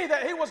many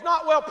that he was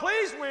not well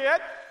pleased with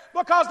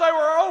because they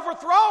were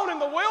overthrown in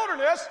the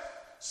wilderness.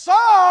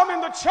 Some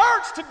in the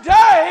church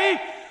today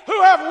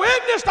who have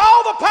witnessed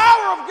all the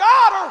power of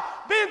God are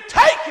being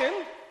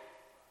taken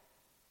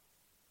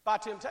by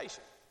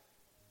temptation.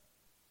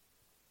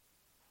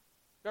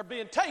 They're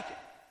being taken.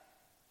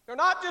 They're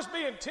not just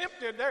being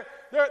tempted,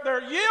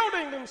 they're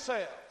yielding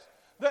themselves.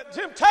 The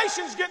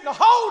temptation's getting a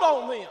hold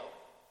on them.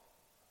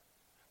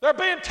 They're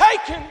being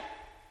taken.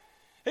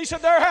 He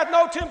said, there hath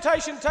no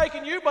temptation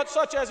taken you, but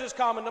such as is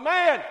common to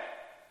man.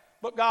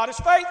 But God is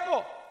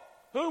faithful,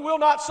 who will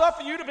not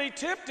suffer you to be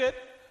tempted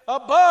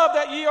above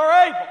that ye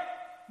are able,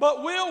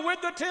 but will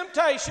with the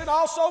temptation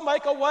also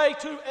make a way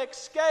to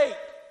escape.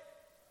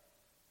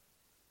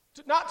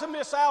 Not to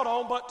miss out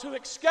on, but to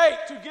escape,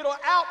 to get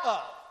out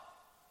of.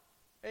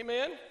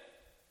 Amen?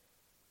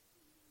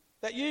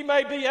 That ye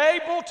may be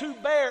able to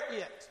bear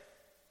it.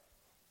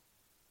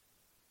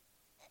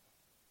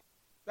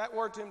 That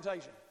word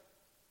temptation.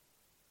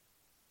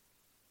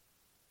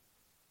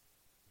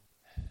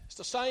 It's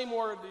the same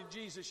word that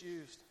Jesus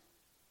used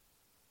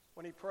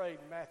when he prayed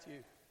in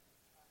Matthew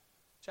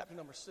chapter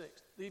number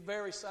 6. The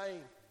very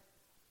same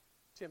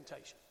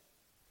temptation.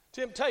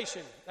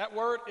 Temptation, that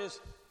word is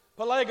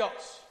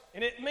pelagos.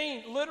 And it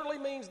literally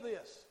means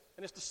this.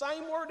 And it's the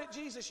same word that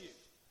Jesus used.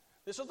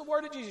 This is the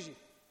word that Jesus used.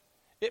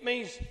 It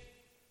means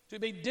to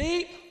be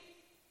deep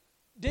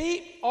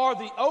or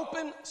the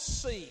open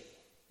sea.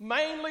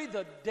 Mainly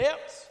the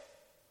depths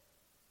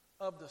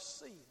of the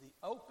sea, the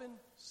open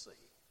sea.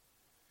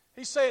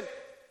 He said,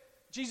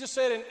 Jesus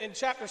said in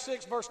chapter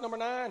 6, verse number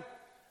 9,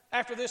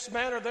 after this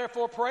manner,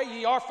 therefore pray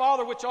ye, our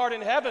Father which art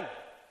in heaven,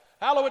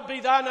 hallowed be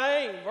thy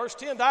name. Verse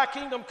 10, thy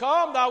kingdom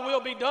come, thy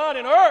will be done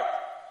in earth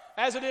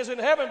as it is in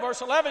heaven.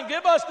 Verse 11,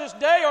 give us this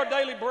day our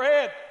daily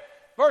bread.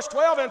 Verse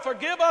 12, and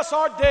forgive us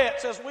our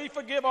debts as we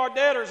forgive our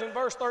debtors. In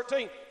verse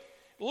 13,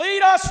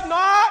 lead us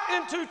not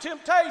into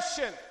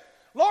temptation.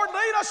 Lord,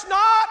 lead us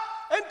not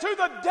into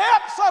the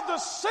depths of the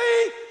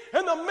sea,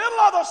 in the middle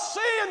of the sea,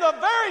 in the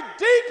very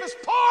deepest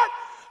part.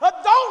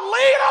 Don't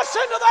lead us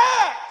into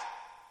that.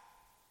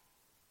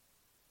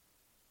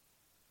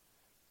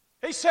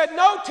 He said,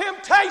 no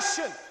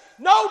temptation,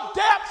 no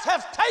depths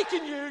have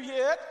taken you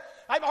yet,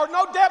 or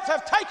no depths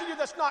have taken you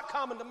that's not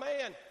common to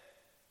man.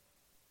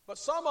 But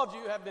some of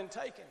you have been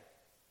taken.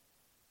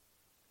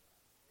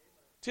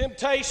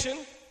 Temptation,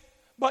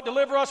 but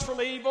deliver us from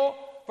evil.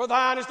 For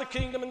thine is the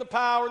kingdom and the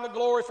power and the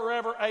glory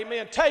forever.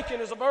 Amen. Taken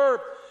is a verb.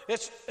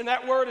 And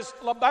that word is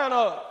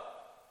labano.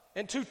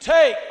 And to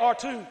take or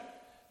to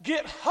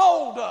get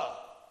hold of.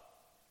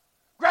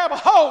 Grab a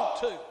hold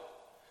to.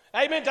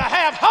 Amen. To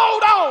have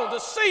hold on, to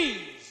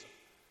seize.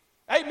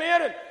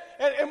 Amen.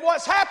 And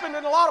what's happened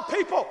in a lot of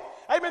people,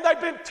 amen, they've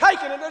been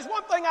taken. And there's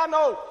one thing I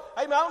know.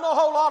 Amen. I don't know a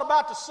whole lot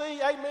about the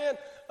sea. Amen.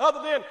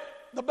 Other than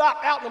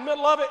about out in the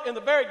middle of it, in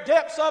the very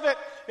depths of it,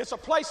 it's a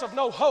place of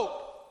no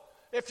hope.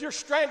 If you're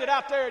stranded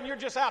out there and you're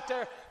just out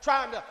there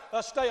trying to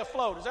stay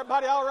afloat. Is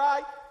everybody all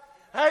right?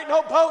 Ain't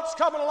no boats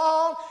coming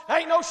along.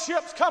 Ain't no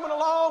ships coming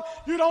along.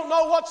 You don't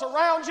know what's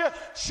around you.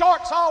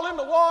 Sharks all in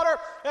the water.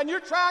 And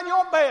you're trying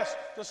your best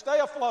to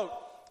stay afloat.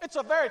 It's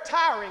a very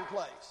tiring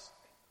place.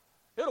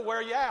 It'll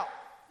wear you out.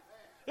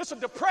 It's a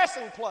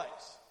depressing place.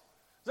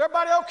 Is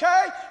everybody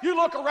okay? You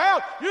look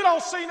around, you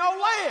don't see no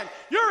land.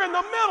 You're in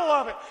the middle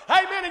of it.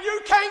 Amen. And you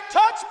can't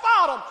touch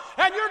bottom.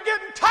 And you're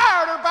getting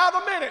tireder by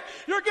the minute.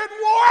 You're getting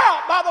wore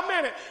out by the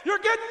minute. You're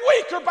getting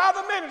weaker by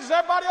the minute. Is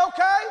everybody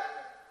okay?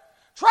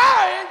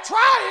 Trying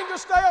to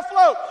stay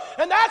afloat.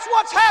 And that's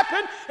what's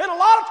happened in a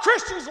lot of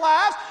Christians'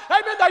 lives.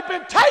 Amen. They've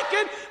been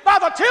taken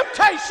by the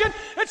temptation.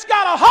 It's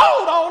got a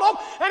hold on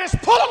them, and it's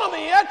pulling them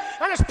in,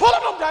 and it's pulling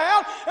them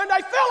down, and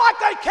they feel like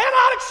they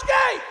cannot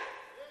escape.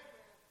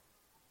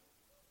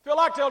 Feel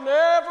like they'll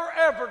never,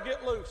 ever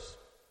get loose.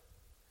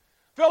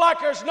 Feel like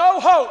there's no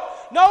hope,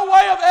 no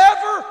way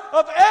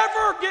of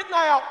ever getting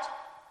out.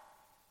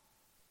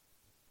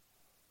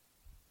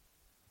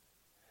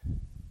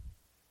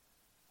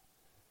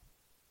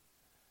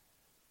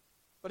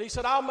 But he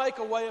said, I'll make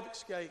a way of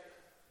escape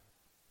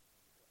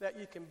that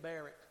you can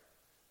bear it.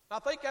 And I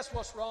think that's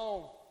what's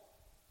wrong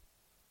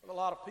with a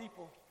lot of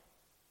people.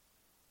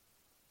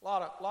 A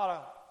lot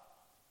of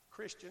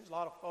Christians, a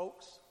lot of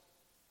folks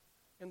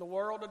in the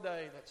world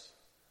today that's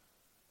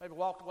maybe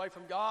walked away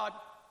from God,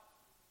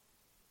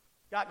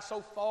 gotten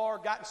so far,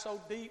 gotten so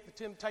deep, the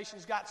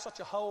temptation's got such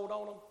a hold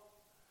on them.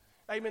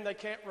 Amen, they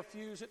can't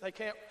refuse it, they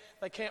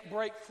can't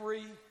break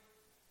free.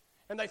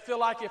 And they feel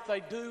like if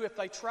they do, if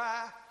they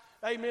try,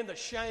 amen, the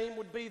shame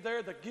would be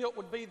there, the guilt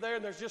would be there,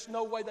 and there's just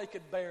no way they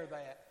could bear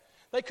that.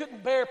 They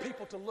couldn't bear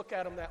people to look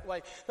at them that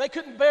way. They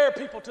couldn't bear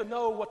people to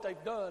know what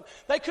they've done.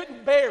 They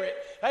couldn't bear it.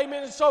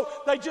 Amen. And so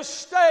they just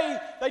stay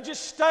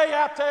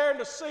out there in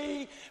the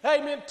sea.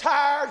 Amen.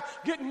 Tired,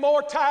 getting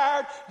more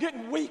tired,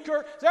 getting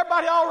weaker. Is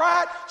everybody all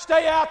right?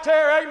 Stay out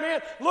there,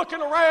 amen,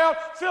 looking around,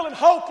 feeling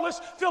hopeless,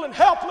 feeling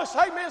helpless.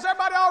 Amen. Is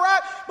everybody all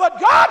right? But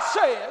God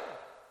said,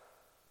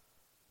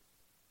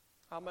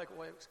 I'll make a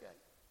way of escape.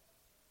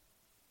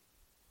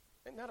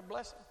 Isn't that a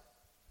blessing?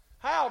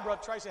 How,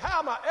 Brother Tracy? How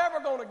am I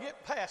ever going to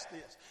get past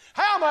this?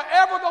 How am I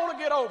ever going to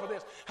get over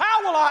this?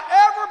 How will I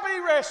ever be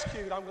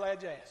rescued? I'm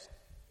glad you asked.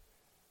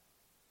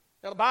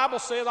 Now the Bible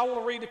says, I want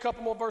to read a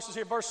couple more verses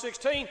here. Verse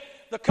 16,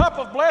 the cup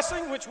of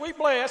blessing which we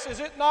bless, is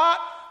it not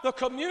the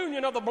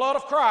communion of the blood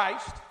of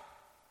Christ?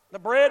 The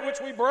bread which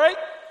we break,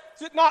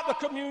 is it not the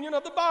communion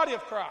of the body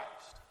of Christ?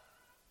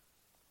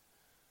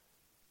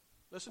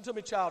 Listen to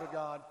me, child of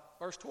God.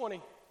 Verse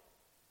 20,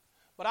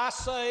 but I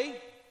say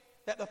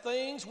that the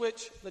things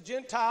which the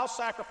Gentiles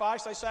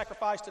sacrifice, they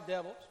sacrifice to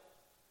devils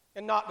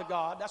and not to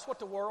God. That's what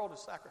the world is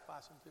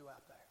sacrificing to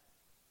out there.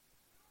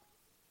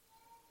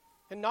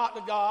 And not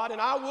to God. And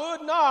I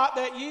would not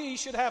that ye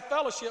should have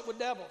fellowship with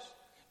devils.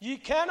 Ye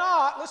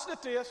cannot, listen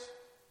to this.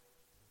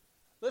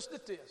 Listen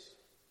to this.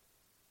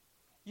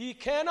 Ye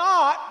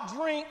cannot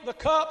drink the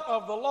cup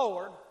of the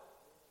Lord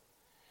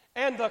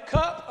and the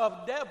cup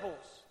of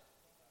devils.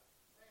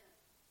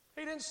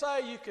 He didn't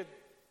say you could.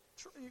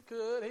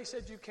 He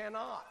said you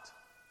cannot.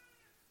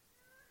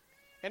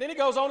 And then he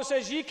goes on and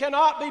says, ye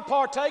cannot be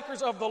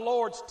partakers of the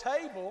Lord's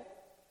table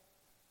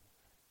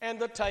and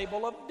the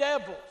table of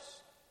devils.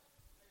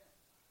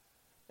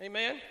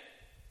 Amen?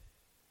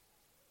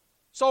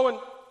 So in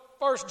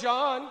 1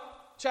 John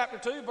chapter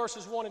 2,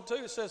 verses 1 and 2,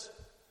 it says,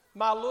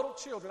 my little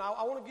children,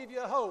 I want to give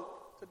you a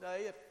hope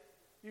today if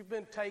you've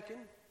been taken,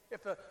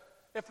 if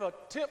a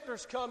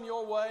tempter's come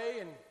your way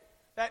and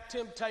that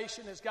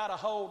temptation has got a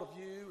hold of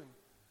you and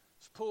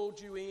it's pulled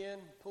you in,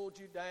 pulled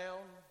you down.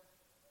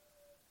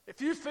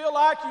 If you feel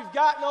like you've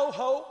got no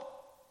hope,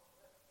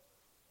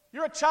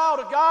 you're a child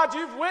of God,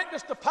 you've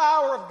witnessed the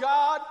power of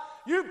God,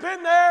 you've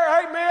been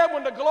there, amen,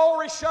 when the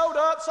glory showed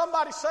up.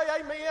 Somebody say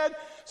amen.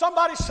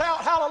 Somebody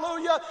shout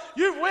hallelujah.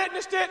 You've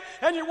witnessed it,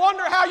 and you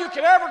wonder how you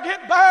can ever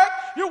get back.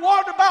 You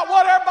wonder about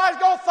what everybody's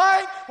going to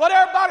think, what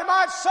everybody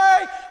might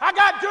say. I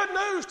got good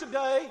news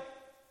today.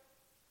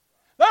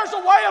 There's a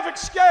way of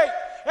escape,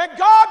 and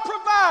God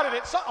provided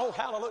it. So, oh,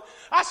 hallelujah.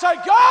 I say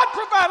God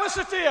provided.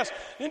 Listen to this.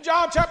 In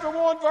John chapter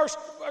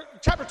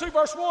 2,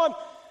 verse 1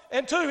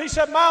 and 2, he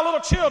said, my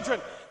little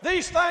children,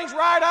 these things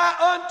write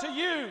I unto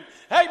you,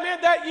 amen,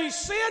 that ye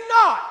sin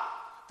not.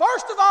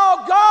 First of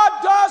all, God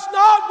does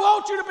not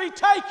want you to be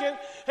taken.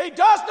 He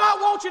does not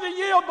want you to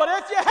yield, but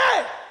if you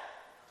have,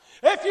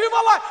 if you've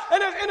allowed,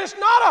 and it's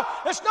not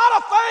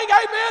a thing,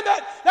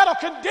 amen, that'll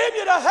condemn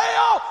you to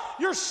hell.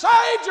 You're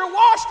saved, you're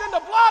washed in the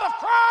blood of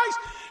Christ,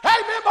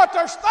 amen, but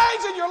there's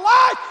things in your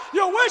life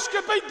you wish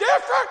could be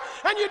different,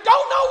 and you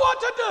don't know what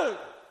to do.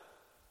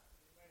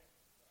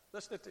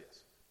 Listen to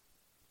this.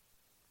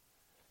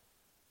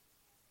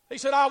 He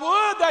said, I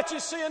would that you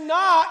sin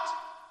not,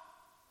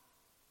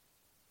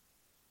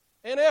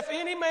 and if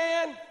any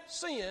man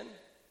sin,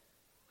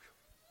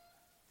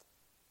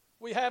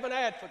 we have an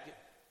advocate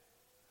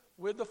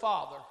with the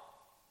Father,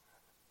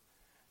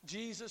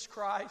 Jesus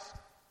Christ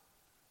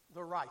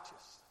the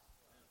righteous.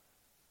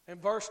 In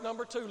verse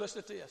number 2,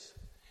 listen to this.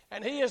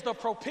 And he is the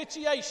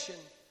propitiation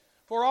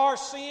for our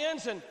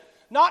sins, and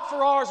not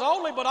for ours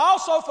only, but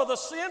also for the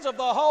sins of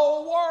the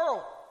whole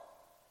world.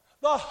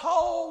 The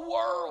whole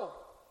world.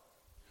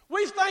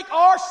 We think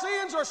our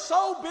sins are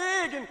so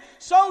big and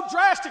so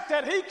drastic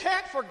that he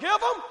can't forgive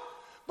them,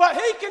 but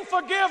he can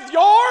forgive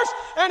yours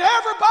and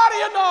everybody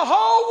in the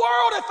whole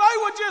world if they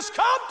would just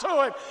come to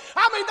him.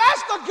 I mean,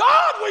 that's the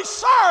God we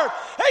serve.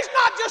 He's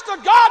not just a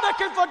God that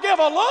can forgive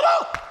a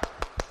little.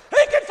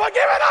 He can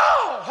forgive it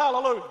all.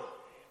 Hallelujah.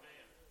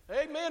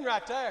 Amen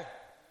right there.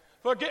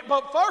 But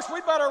first we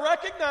better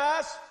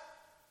recognize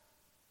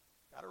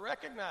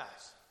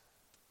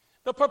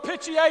the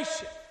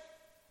propitiation.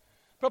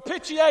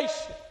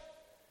 Propitiation.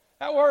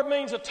 That word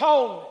means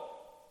atonement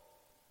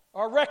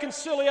or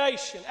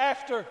reconciliation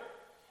after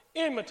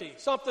enmity,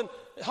 something,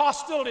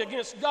 hostility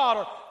against God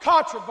or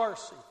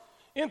controversy.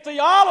 In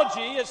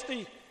theology, it's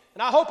and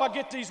I hope I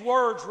get these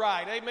words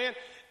right, amen,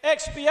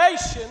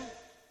 expiation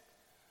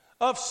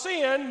of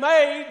sin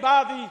made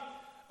by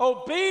the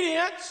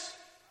obedience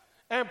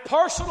and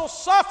personal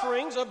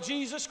sufferings of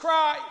Jesus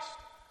Christ.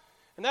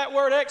 And that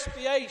word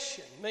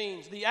expiation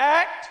means the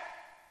act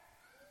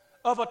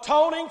of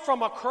atoning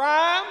from a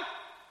crime,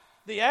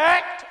 the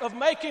act of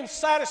making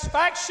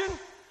satisfaction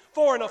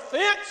for an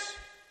offense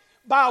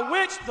by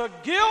which the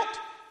guilt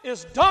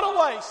is done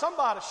away.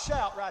 Somebody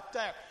shout right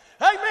there.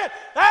 Amen.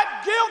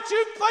 That guilt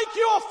you think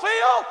you'll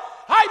feel,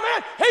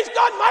 amen, he's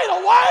done made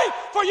a way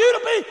for you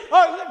to be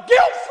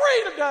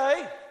guilt-free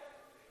today.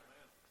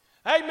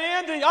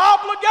 Amen. The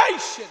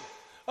obligation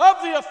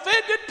of the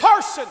offended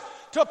person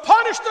to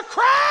punish the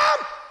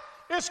crime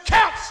is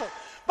canceled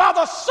by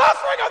the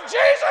suffering of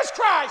Jesus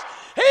Christ.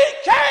 He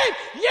came.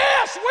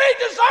 Yes, we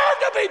deserve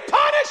to be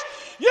punished.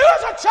 You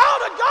as a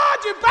child of God,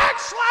 you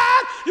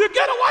backslide, you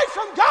get away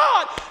from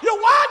God, you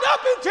wind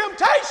up in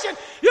temptation.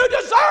 You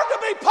deserve to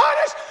be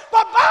punished,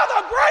 but by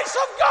the grace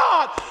of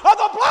God, of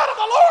the blood of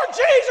the Lord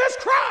Jesus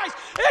Christ,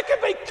 it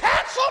can be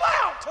canceled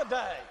out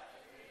today.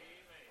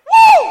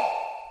 Woo!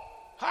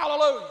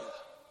 Hallelujah.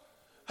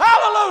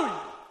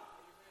 Hallelujah.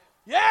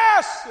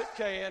 Yes, it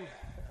can.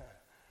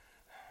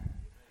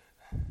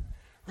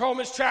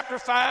 Romans chapter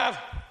 5,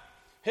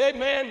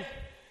 amen,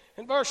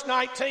 in verse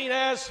 19,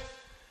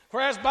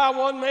 for as by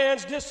one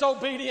man's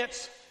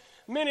disobedience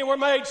many were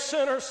made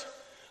sinners,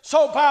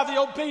 So by the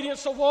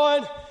obedience of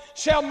one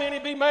shall many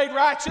be made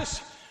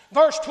righteous.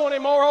 Verse 20,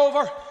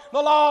 moreover,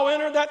 the law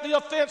entered that the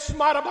offense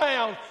might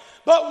abound.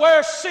 But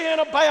where sin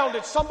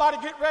abounded, somebody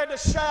get ready to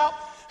shout,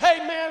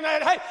 amen,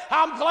 hey,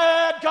 I'm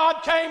glad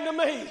God came to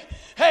me.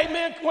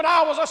 Amen, when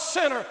I was a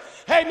sinner.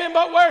 Amen,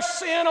 but where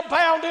sin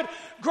abounded,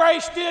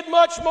 grace did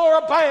much more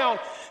abound.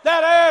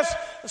 That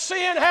as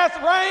sin hath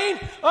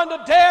reigned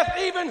unto death,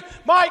 even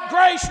might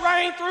grace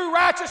reign through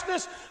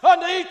righteousness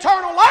unto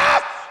eternal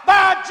life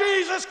by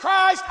Jesus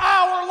Christ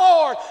our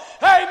Lord.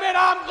 Amen.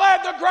 I'm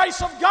glad the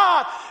grace of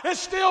God is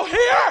still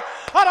here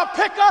to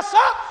pick us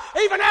up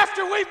even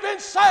after we've been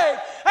saved,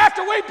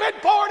 after we've been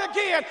born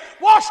again,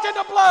 washed in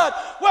the blood,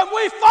 when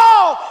we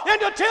fall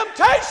into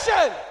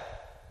temptation.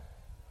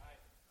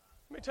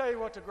 Let me tell you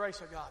what the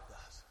grace of God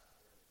does.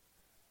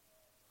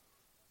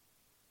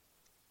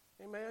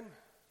 Amen.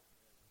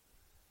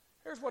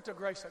 Here's what the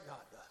grace of God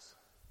does.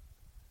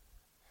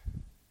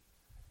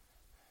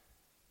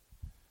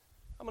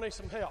 I'm going to need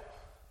some help.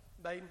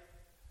 Baden,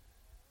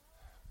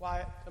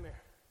 Wyatt, come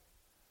here.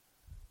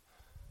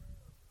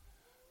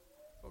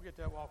 Go get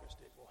that walking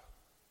stick, boy.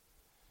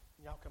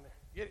 Y'all come here.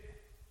 Get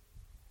it.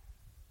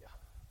 Yeah.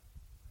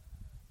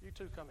 You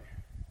two come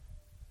here.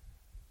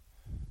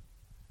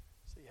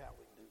 See how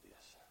we can do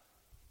this.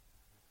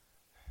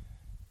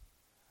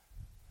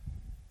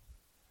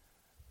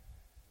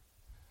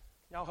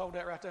 Y'all hold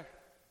that right there.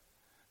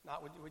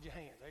 Not with your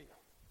hands. There you go.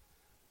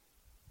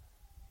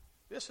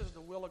 This is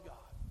the will of God.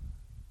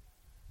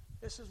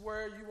 This is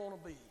where you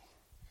want to be.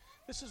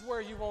 This is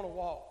where you want to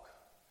walk.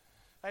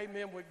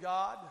 Amen, with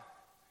God,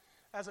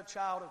 as a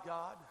child of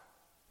God.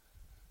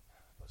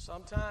 But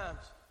sometimes,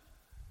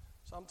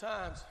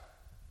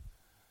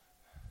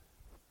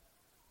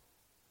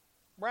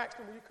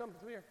 Braxton, will you come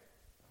here?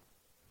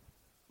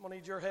 I'm going to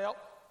need your help,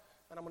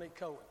 and I'm going to need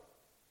Cohen.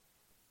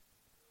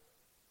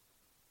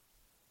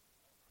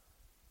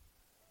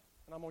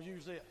 And I'm going to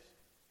use this.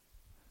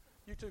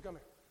 You two come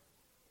here.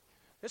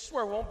 This is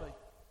where it won't be.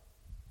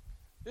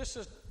 This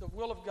is the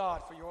will of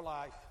God for your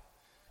life.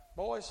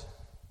 Boys,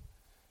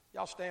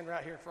 y'all stand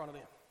right here in front of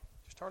them.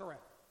 Just turn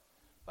around.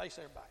 Face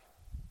everybody.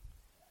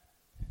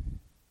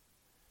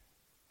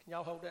 Can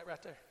y'all hold that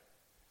right there?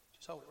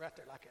 Just hold it right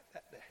there like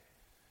that there.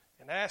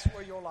 And that's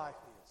where your life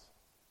is.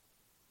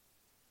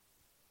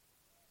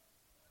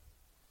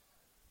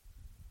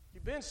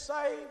 You've been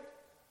saved.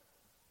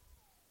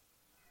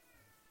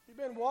 You've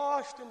been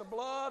washed in the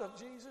blood of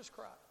Jesus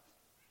Christ.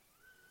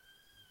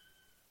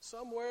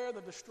 Somewhere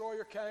the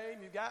destroyer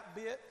came, you got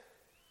bit.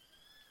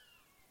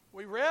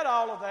 We read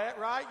all of that,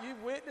 right?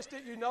 You've witnessed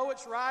it. You know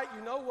it's right.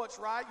 You know what's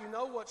right. You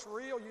know what's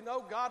real. You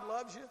know God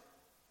loves you.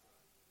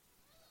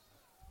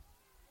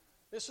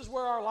 This is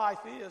where our life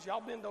is. Y'all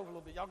bend over a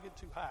little bit. Y'all get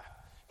too high.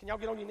 Can y'all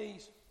get on your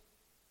knees?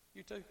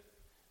 You too?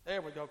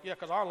 There we go. Yeah,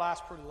 because our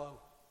life's pretty low.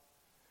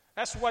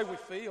 That's the way we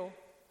feel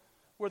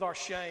with our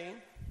shame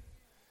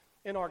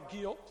and our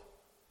guilt,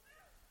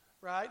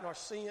 right? And our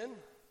sin.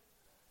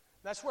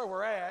 That's where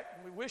we're at.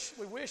 We wish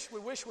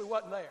we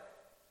wasn't there.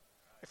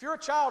 If you're a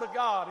child of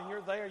God and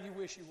you're there, you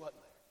wish you wasn't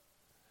there.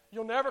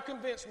 You'll never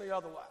convince me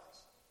otherwise.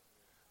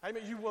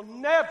 Amen. You will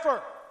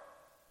never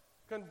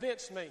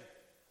convince me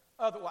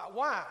otherwise.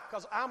 Why?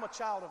 Because I'm a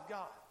child of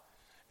God.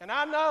 And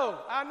I know,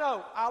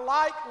 I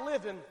like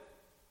living.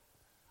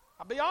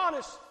 I'll be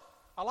honest,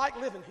 I like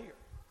living here.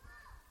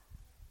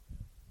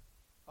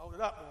 Hold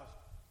it up,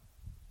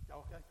 boys. Y'all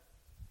okay?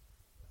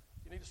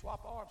 You need to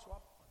swap arms,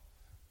 swap arms.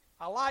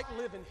 I like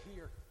living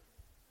here.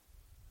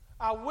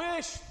 I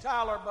wish,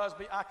 Tyler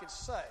Busby, I could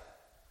say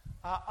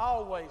I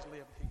always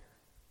lived here.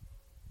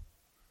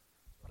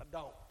 But I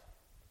don't.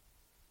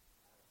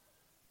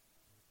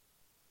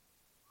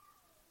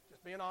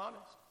 Just being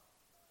honest.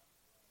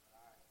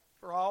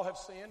 For all have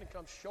sinned and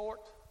come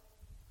short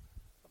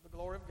of the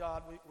glory of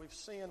God. We've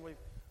sinned.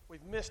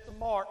 We've missed the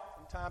mark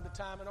from time to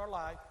time in our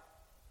life.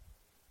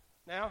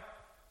 Now,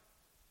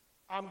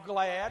 I'm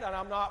glad, and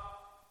I'm not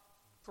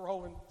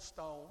throwing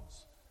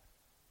stones.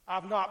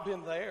 I've not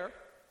been there.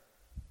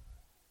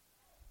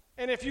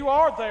 And if you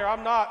are there,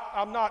 I'm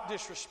not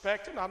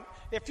disrespecting.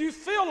 If you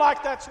feel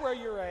like that's where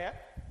you're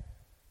at,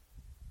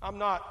 I'm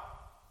not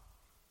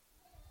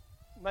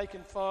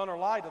making fun or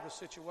light of the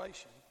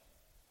situation.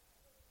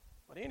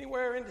 But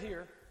anywhere in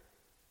here,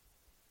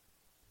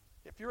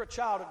 if you're a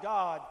child of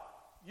God,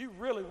 you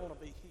really want to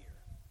be here.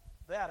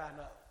 That I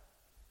know.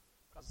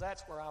 Because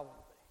that's where I want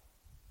to be.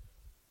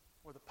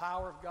 Where the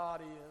power of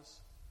God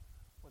is,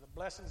 where the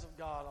blessings of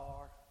God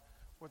are,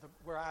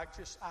 where I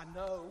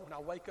know when I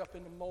wake up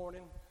in the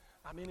morning,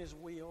 I'm in His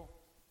will.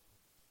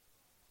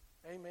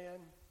 Amen.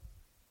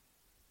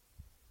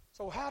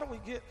 So how do we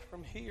get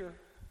from here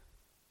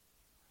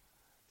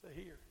to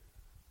here?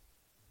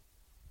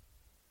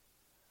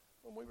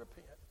 When we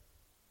repent.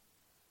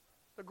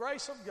 The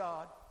grace of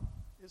God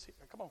is here.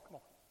 Come on.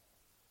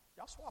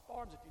 Y'all swap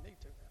arms if you need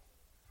to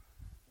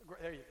now.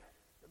 There you go.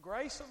 The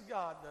grace of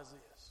God does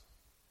this.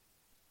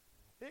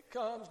 It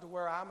comes to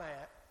where I'm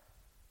at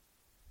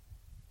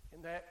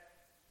in that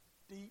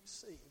deep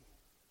sea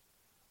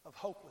of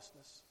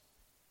hopelessness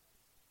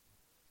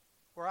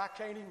where I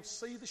can't even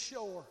see the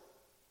shore,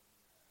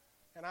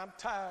 and I'm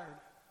tired.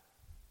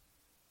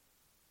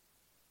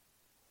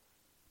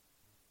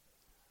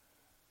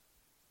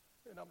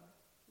 And I'm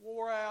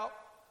wore out,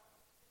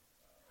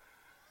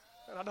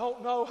 and I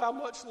don't know how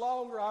much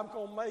longer I'm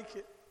going to make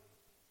it.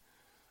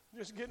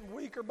 Just getting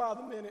weaker by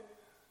the minute,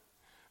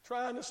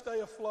 trying to stay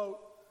afloat,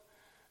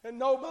 and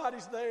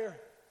nobody's there.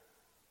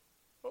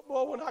 But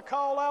boy, when I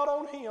call out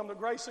on Him, the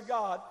grace of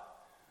God,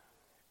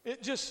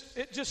 it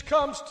just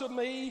comes to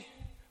me,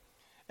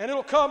 and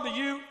it'll come to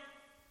you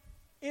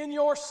in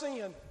your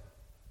sin.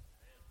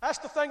 That's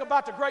the thing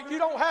about the grace. You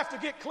don't have to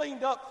get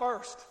cleaned up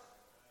first.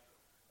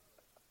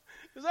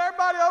 Is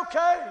everybody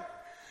okay?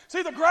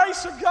 See, the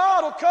grace of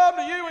God will come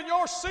to you in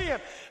your sin.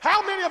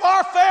 How many of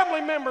our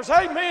family members,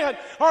 amen,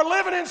 are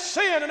living in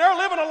sin and they're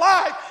living a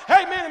life,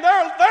 amen, and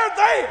they're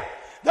there.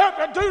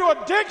 They're due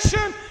to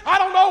addiction. I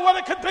don't know what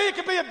it could be. It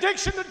could be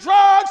addiction to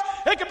drugs.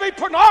 It could be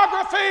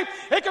pornography.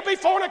 It could be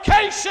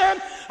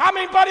fornication.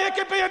 Buddy, it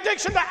could be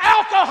addiction to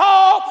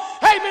alcohol.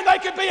 Amen. They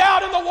could be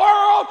out in the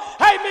world.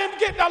 Amen.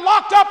 Getting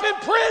locked up in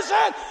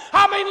prison.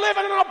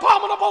 Living an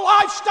abominable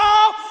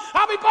lifestyle.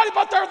 Buddy,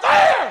 but they're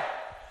there.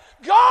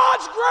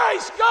 God's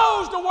grace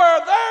goes to where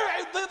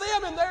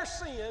them in their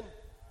sin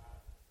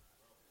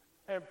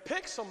and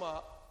picks them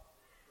up.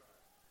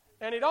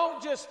 And He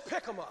don't just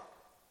pick them up.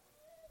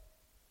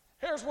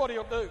 Here's what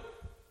He'll do.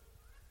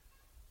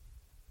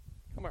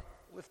 Come here,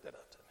 lift that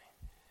up to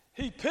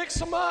me. He picks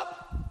them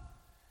up,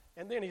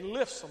 and then He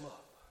lifts them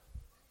up.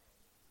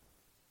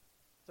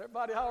 Is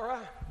everybody all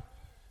right?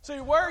 See,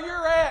 where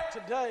you're at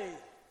today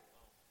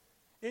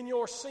in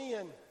your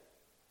sin,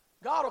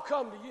 God will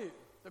come to you.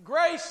 The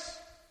grace,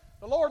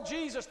 the Lord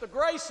Jesus, the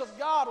grace of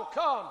God will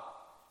come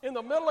in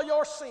the middle of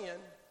your sin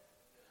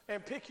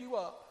and pick you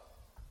up.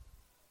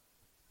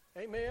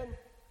 Amen.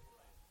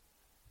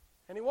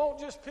 And He won't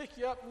just pick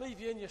you up and leave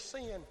you in your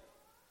sin.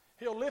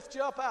 He'll lift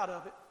you up out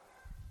of it.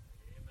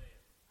 Amen.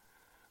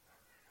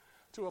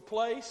 To a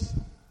place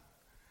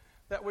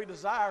that we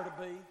desire to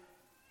be.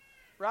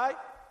 Right?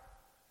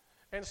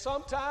 And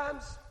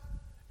sometimes,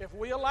 if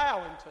we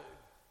allow Him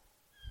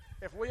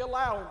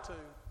to,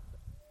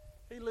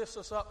 He lifts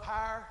us up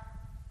higher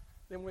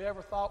than we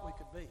ever thought we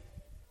could be.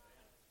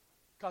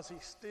 Because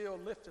He's still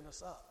lifting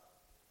us up.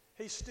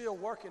 He's still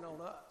working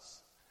on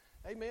us.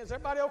 Amen. Is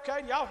everybody okay?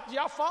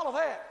 Y'all follow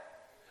that?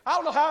 I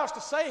don't know how else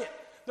to say it.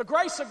 The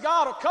grace of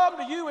God will come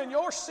to you in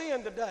your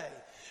sin today.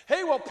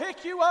 He will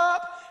pick you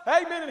up,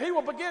 amen, and He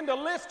will begin to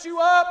lift you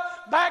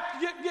up, back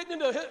getting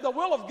into the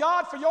will of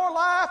God for your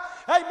life,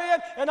 amen.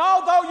 And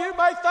although you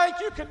may think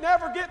you could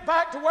never get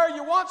back to where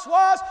you once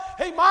was,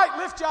 He might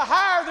lift you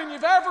higher than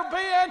you've ever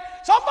been.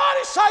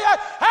 Somebody say,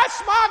 that's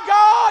my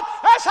God.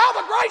 That's how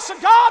the grace of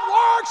God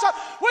works.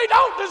 We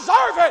don't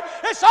deserve it.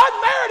 It's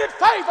unmerited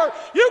favor.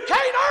 You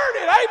can't earn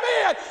it,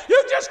 amen. You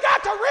just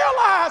got to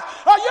realize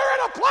you're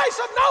in a place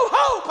of no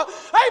hope,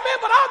 amen.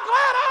 But I'm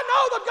glad I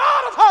know the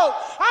God of hope.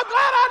 I'm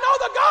glad I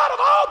know the God of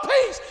all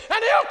peace,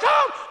 and He'll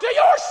come to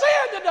your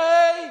sin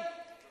today,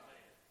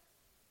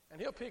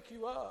 and He'll pick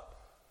you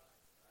up.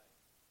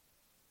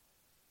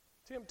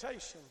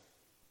 Temptation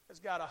has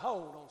got a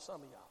hold on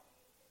some of y'all.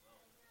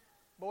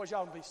 Boys,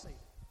 y'all can be seated.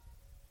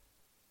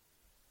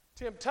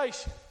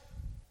 Temptation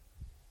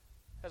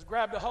has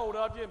grabbed a hold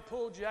of you and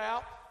pulled you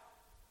out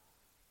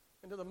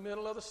into the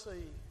middle of the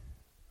sea.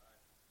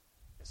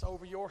 It's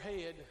over your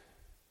head.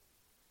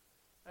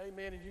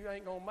 Amen, and you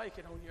ain't going to make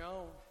it on your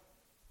own.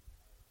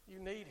 You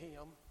need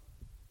Him.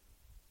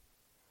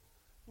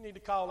 You need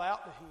to call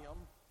out to Him.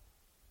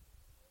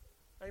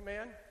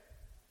 Amen.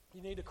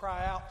 You need to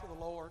cry out to the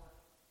Lord.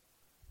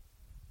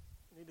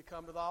 You need to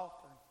come to the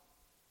altar.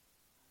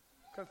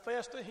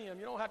 Confess to Him.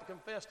 You don't have to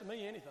confess to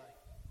me anything.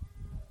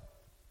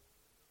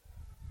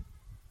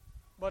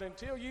 But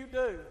until you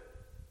do,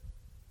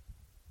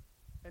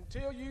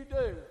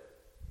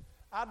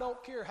 I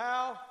don't care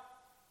how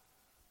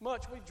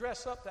much we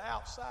dress up the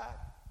outside,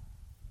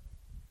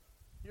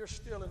 you're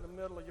still in the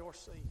middle of your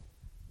sea,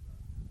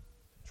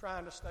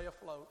 trying to stay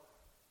afloat.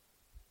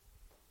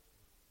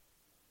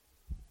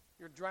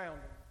 You're drowning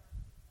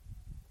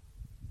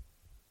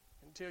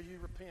until you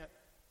repent.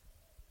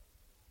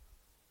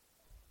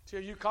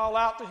 Until you call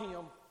out to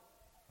Him.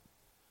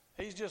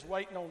 He's just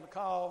waiting on the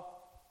call.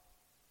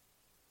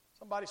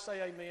 Somebody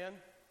say amen.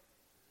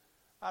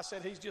 I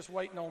said He's just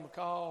waiting on the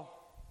call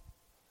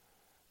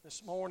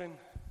this morning.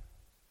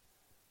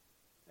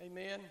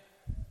 Amen.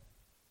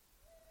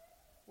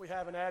 We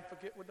have an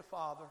advocate with the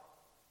Father.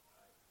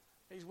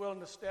 He's willing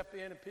to step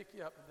in and pick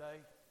you up today.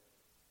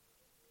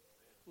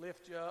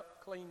 Lift you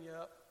up, clean you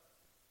up,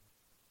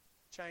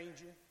 change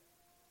you,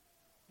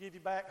 give you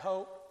back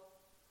hope,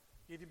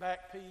 give you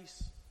back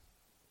peace,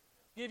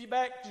 give you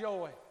back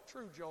joy,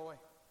 true joy,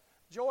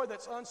 joy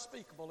that's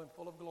unspeakable and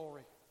full of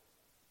glory.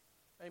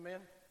 Amen.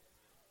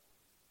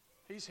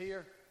 He's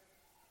here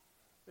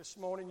this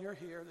morning. You're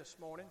here this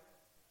morning.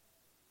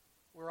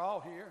 We're all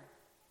here.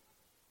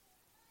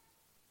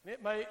 And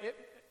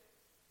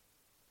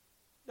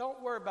don't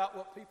worry about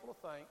what people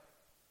will think.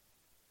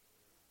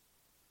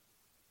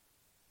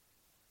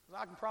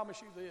 Because I can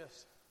promise you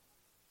this.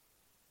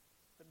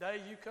 The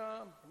day you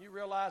come and you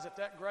realize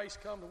that grace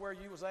come to where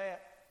you was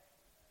at,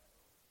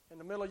 in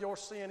the middle of your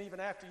sin, even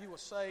after you were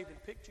saved,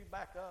 and picked you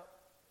back up.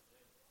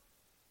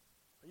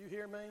 You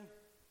hear me?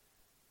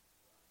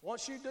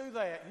 Once you do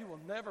that, you will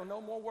never no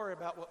more worry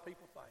about what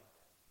people think.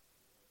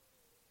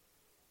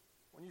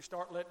 When you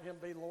start letting him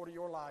be the Lord of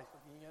your life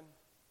again.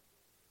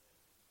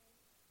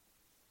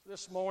 So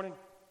this morning,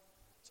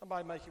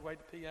 somebody make your way to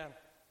the piano.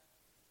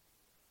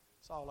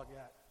 That's all I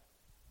got.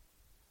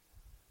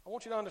 I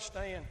want you to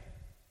understand,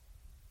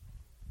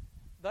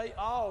 they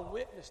all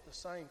witnessed the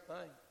same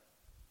thing.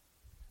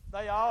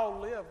 They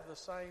all lived the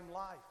same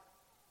life.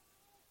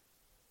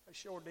 They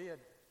sure did.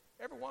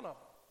 Every one of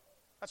them.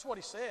 That's what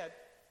he said.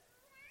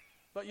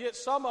 But yet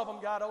some of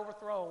them got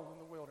overthrown in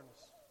the wilderness.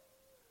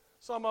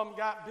 Some of them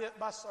got bit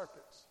by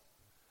serpents.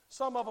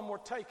 Some of them were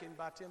taken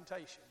by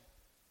temptation.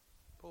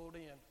 Pulled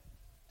in.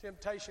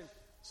 Temptation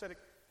said it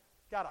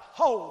got a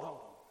hold on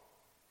them.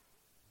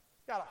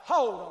 Got a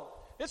hold on them.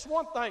 It's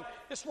one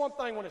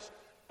thing when it's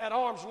at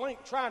arm's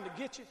length trying to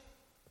get you.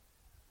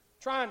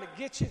 Trying to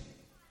get you.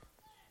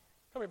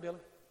 Come here, Billy.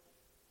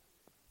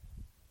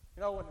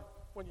 You know,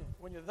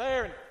 when you're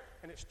there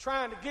and it's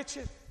trying to get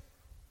you,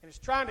 and it's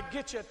trying to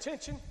get your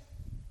attention,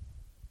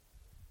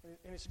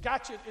 and it's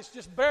got you, it's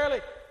just barely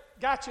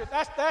got you.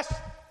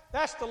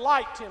 That's the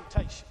light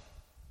temptation.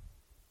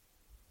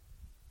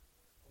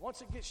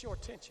 Once it gets your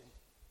attention,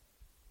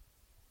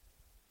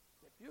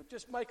 if you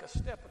just make a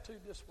step or two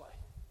this way,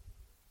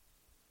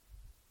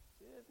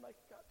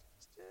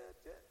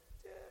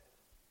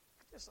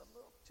 just a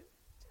little,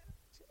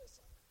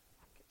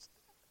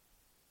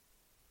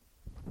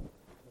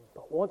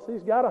 but once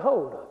he's got a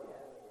hold of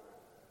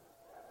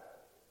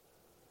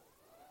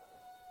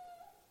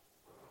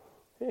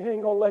you, he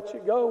ain't going to let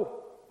you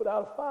go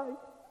without a fight.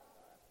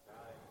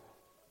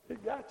 He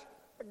got you.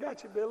 I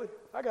got you, Billy.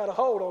 I got a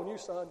hold on you,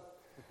 son.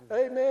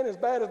 Amen. As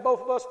bad as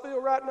both of us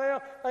feel right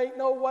now, ain't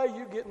no way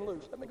you getting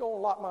loose. Let me go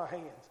and lock my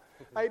hands.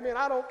 Amen.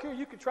 I don't care.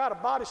 You can try to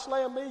body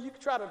slam me. You can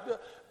try to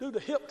do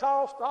the hip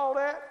toss, all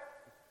that.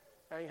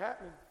 Ain't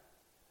happening.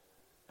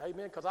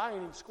 Amen. Because I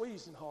ain't even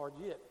squeezing hard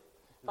yet.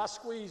 If I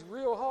squeeze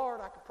real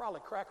hard, I could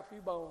probably crack a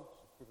few bones.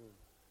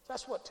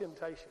 That's what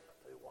temptation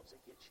will do once it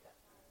gets you.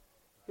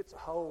 Gets a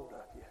hold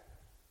of you.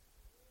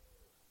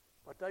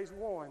 But there's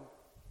one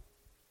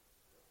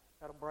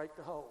that'll break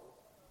the hold.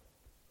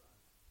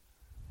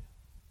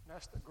 And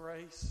that's the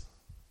grace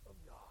of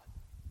God.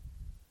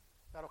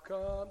 That'll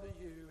come to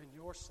you in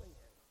your sin.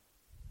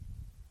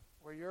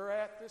 Where you're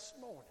at this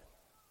morning.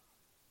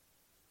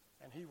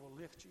 And he will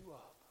lift you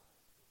up.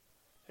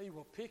 He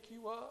will pick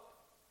you up.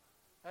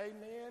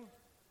 Amen.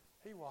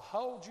 He will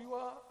hold you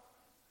up.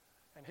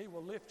 And he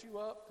will lift you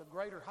up to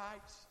greater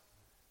heights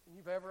than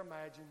you've ever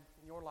imagined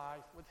in your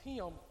life. With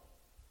him.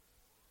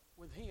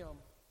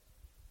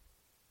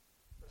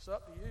 It's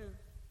up to you.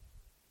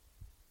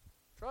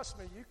 Trust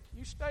me,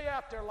 you stay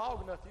out there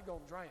long enough, you're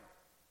going to drown.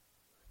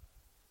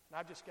 And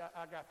I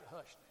got to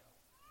hush now.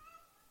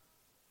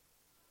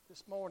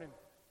 This morning,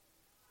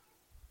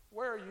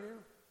 where are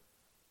you?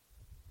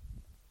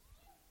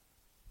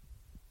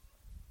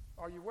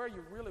 Are you where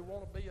you really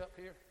want to be up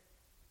here?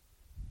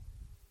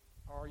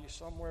 Or are you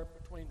somewhere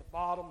between the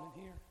bottom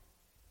and here?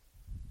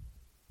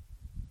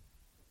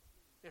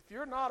 If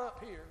you're not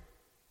up here,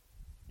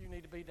 you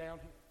need to be down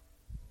here.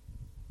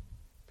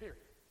 Period.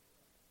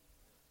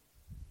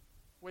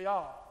 We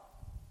all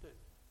do.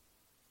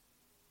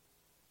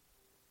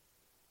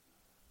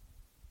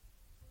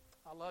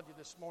 I love you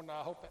this morning.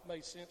 I hope that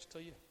made sense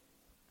to you.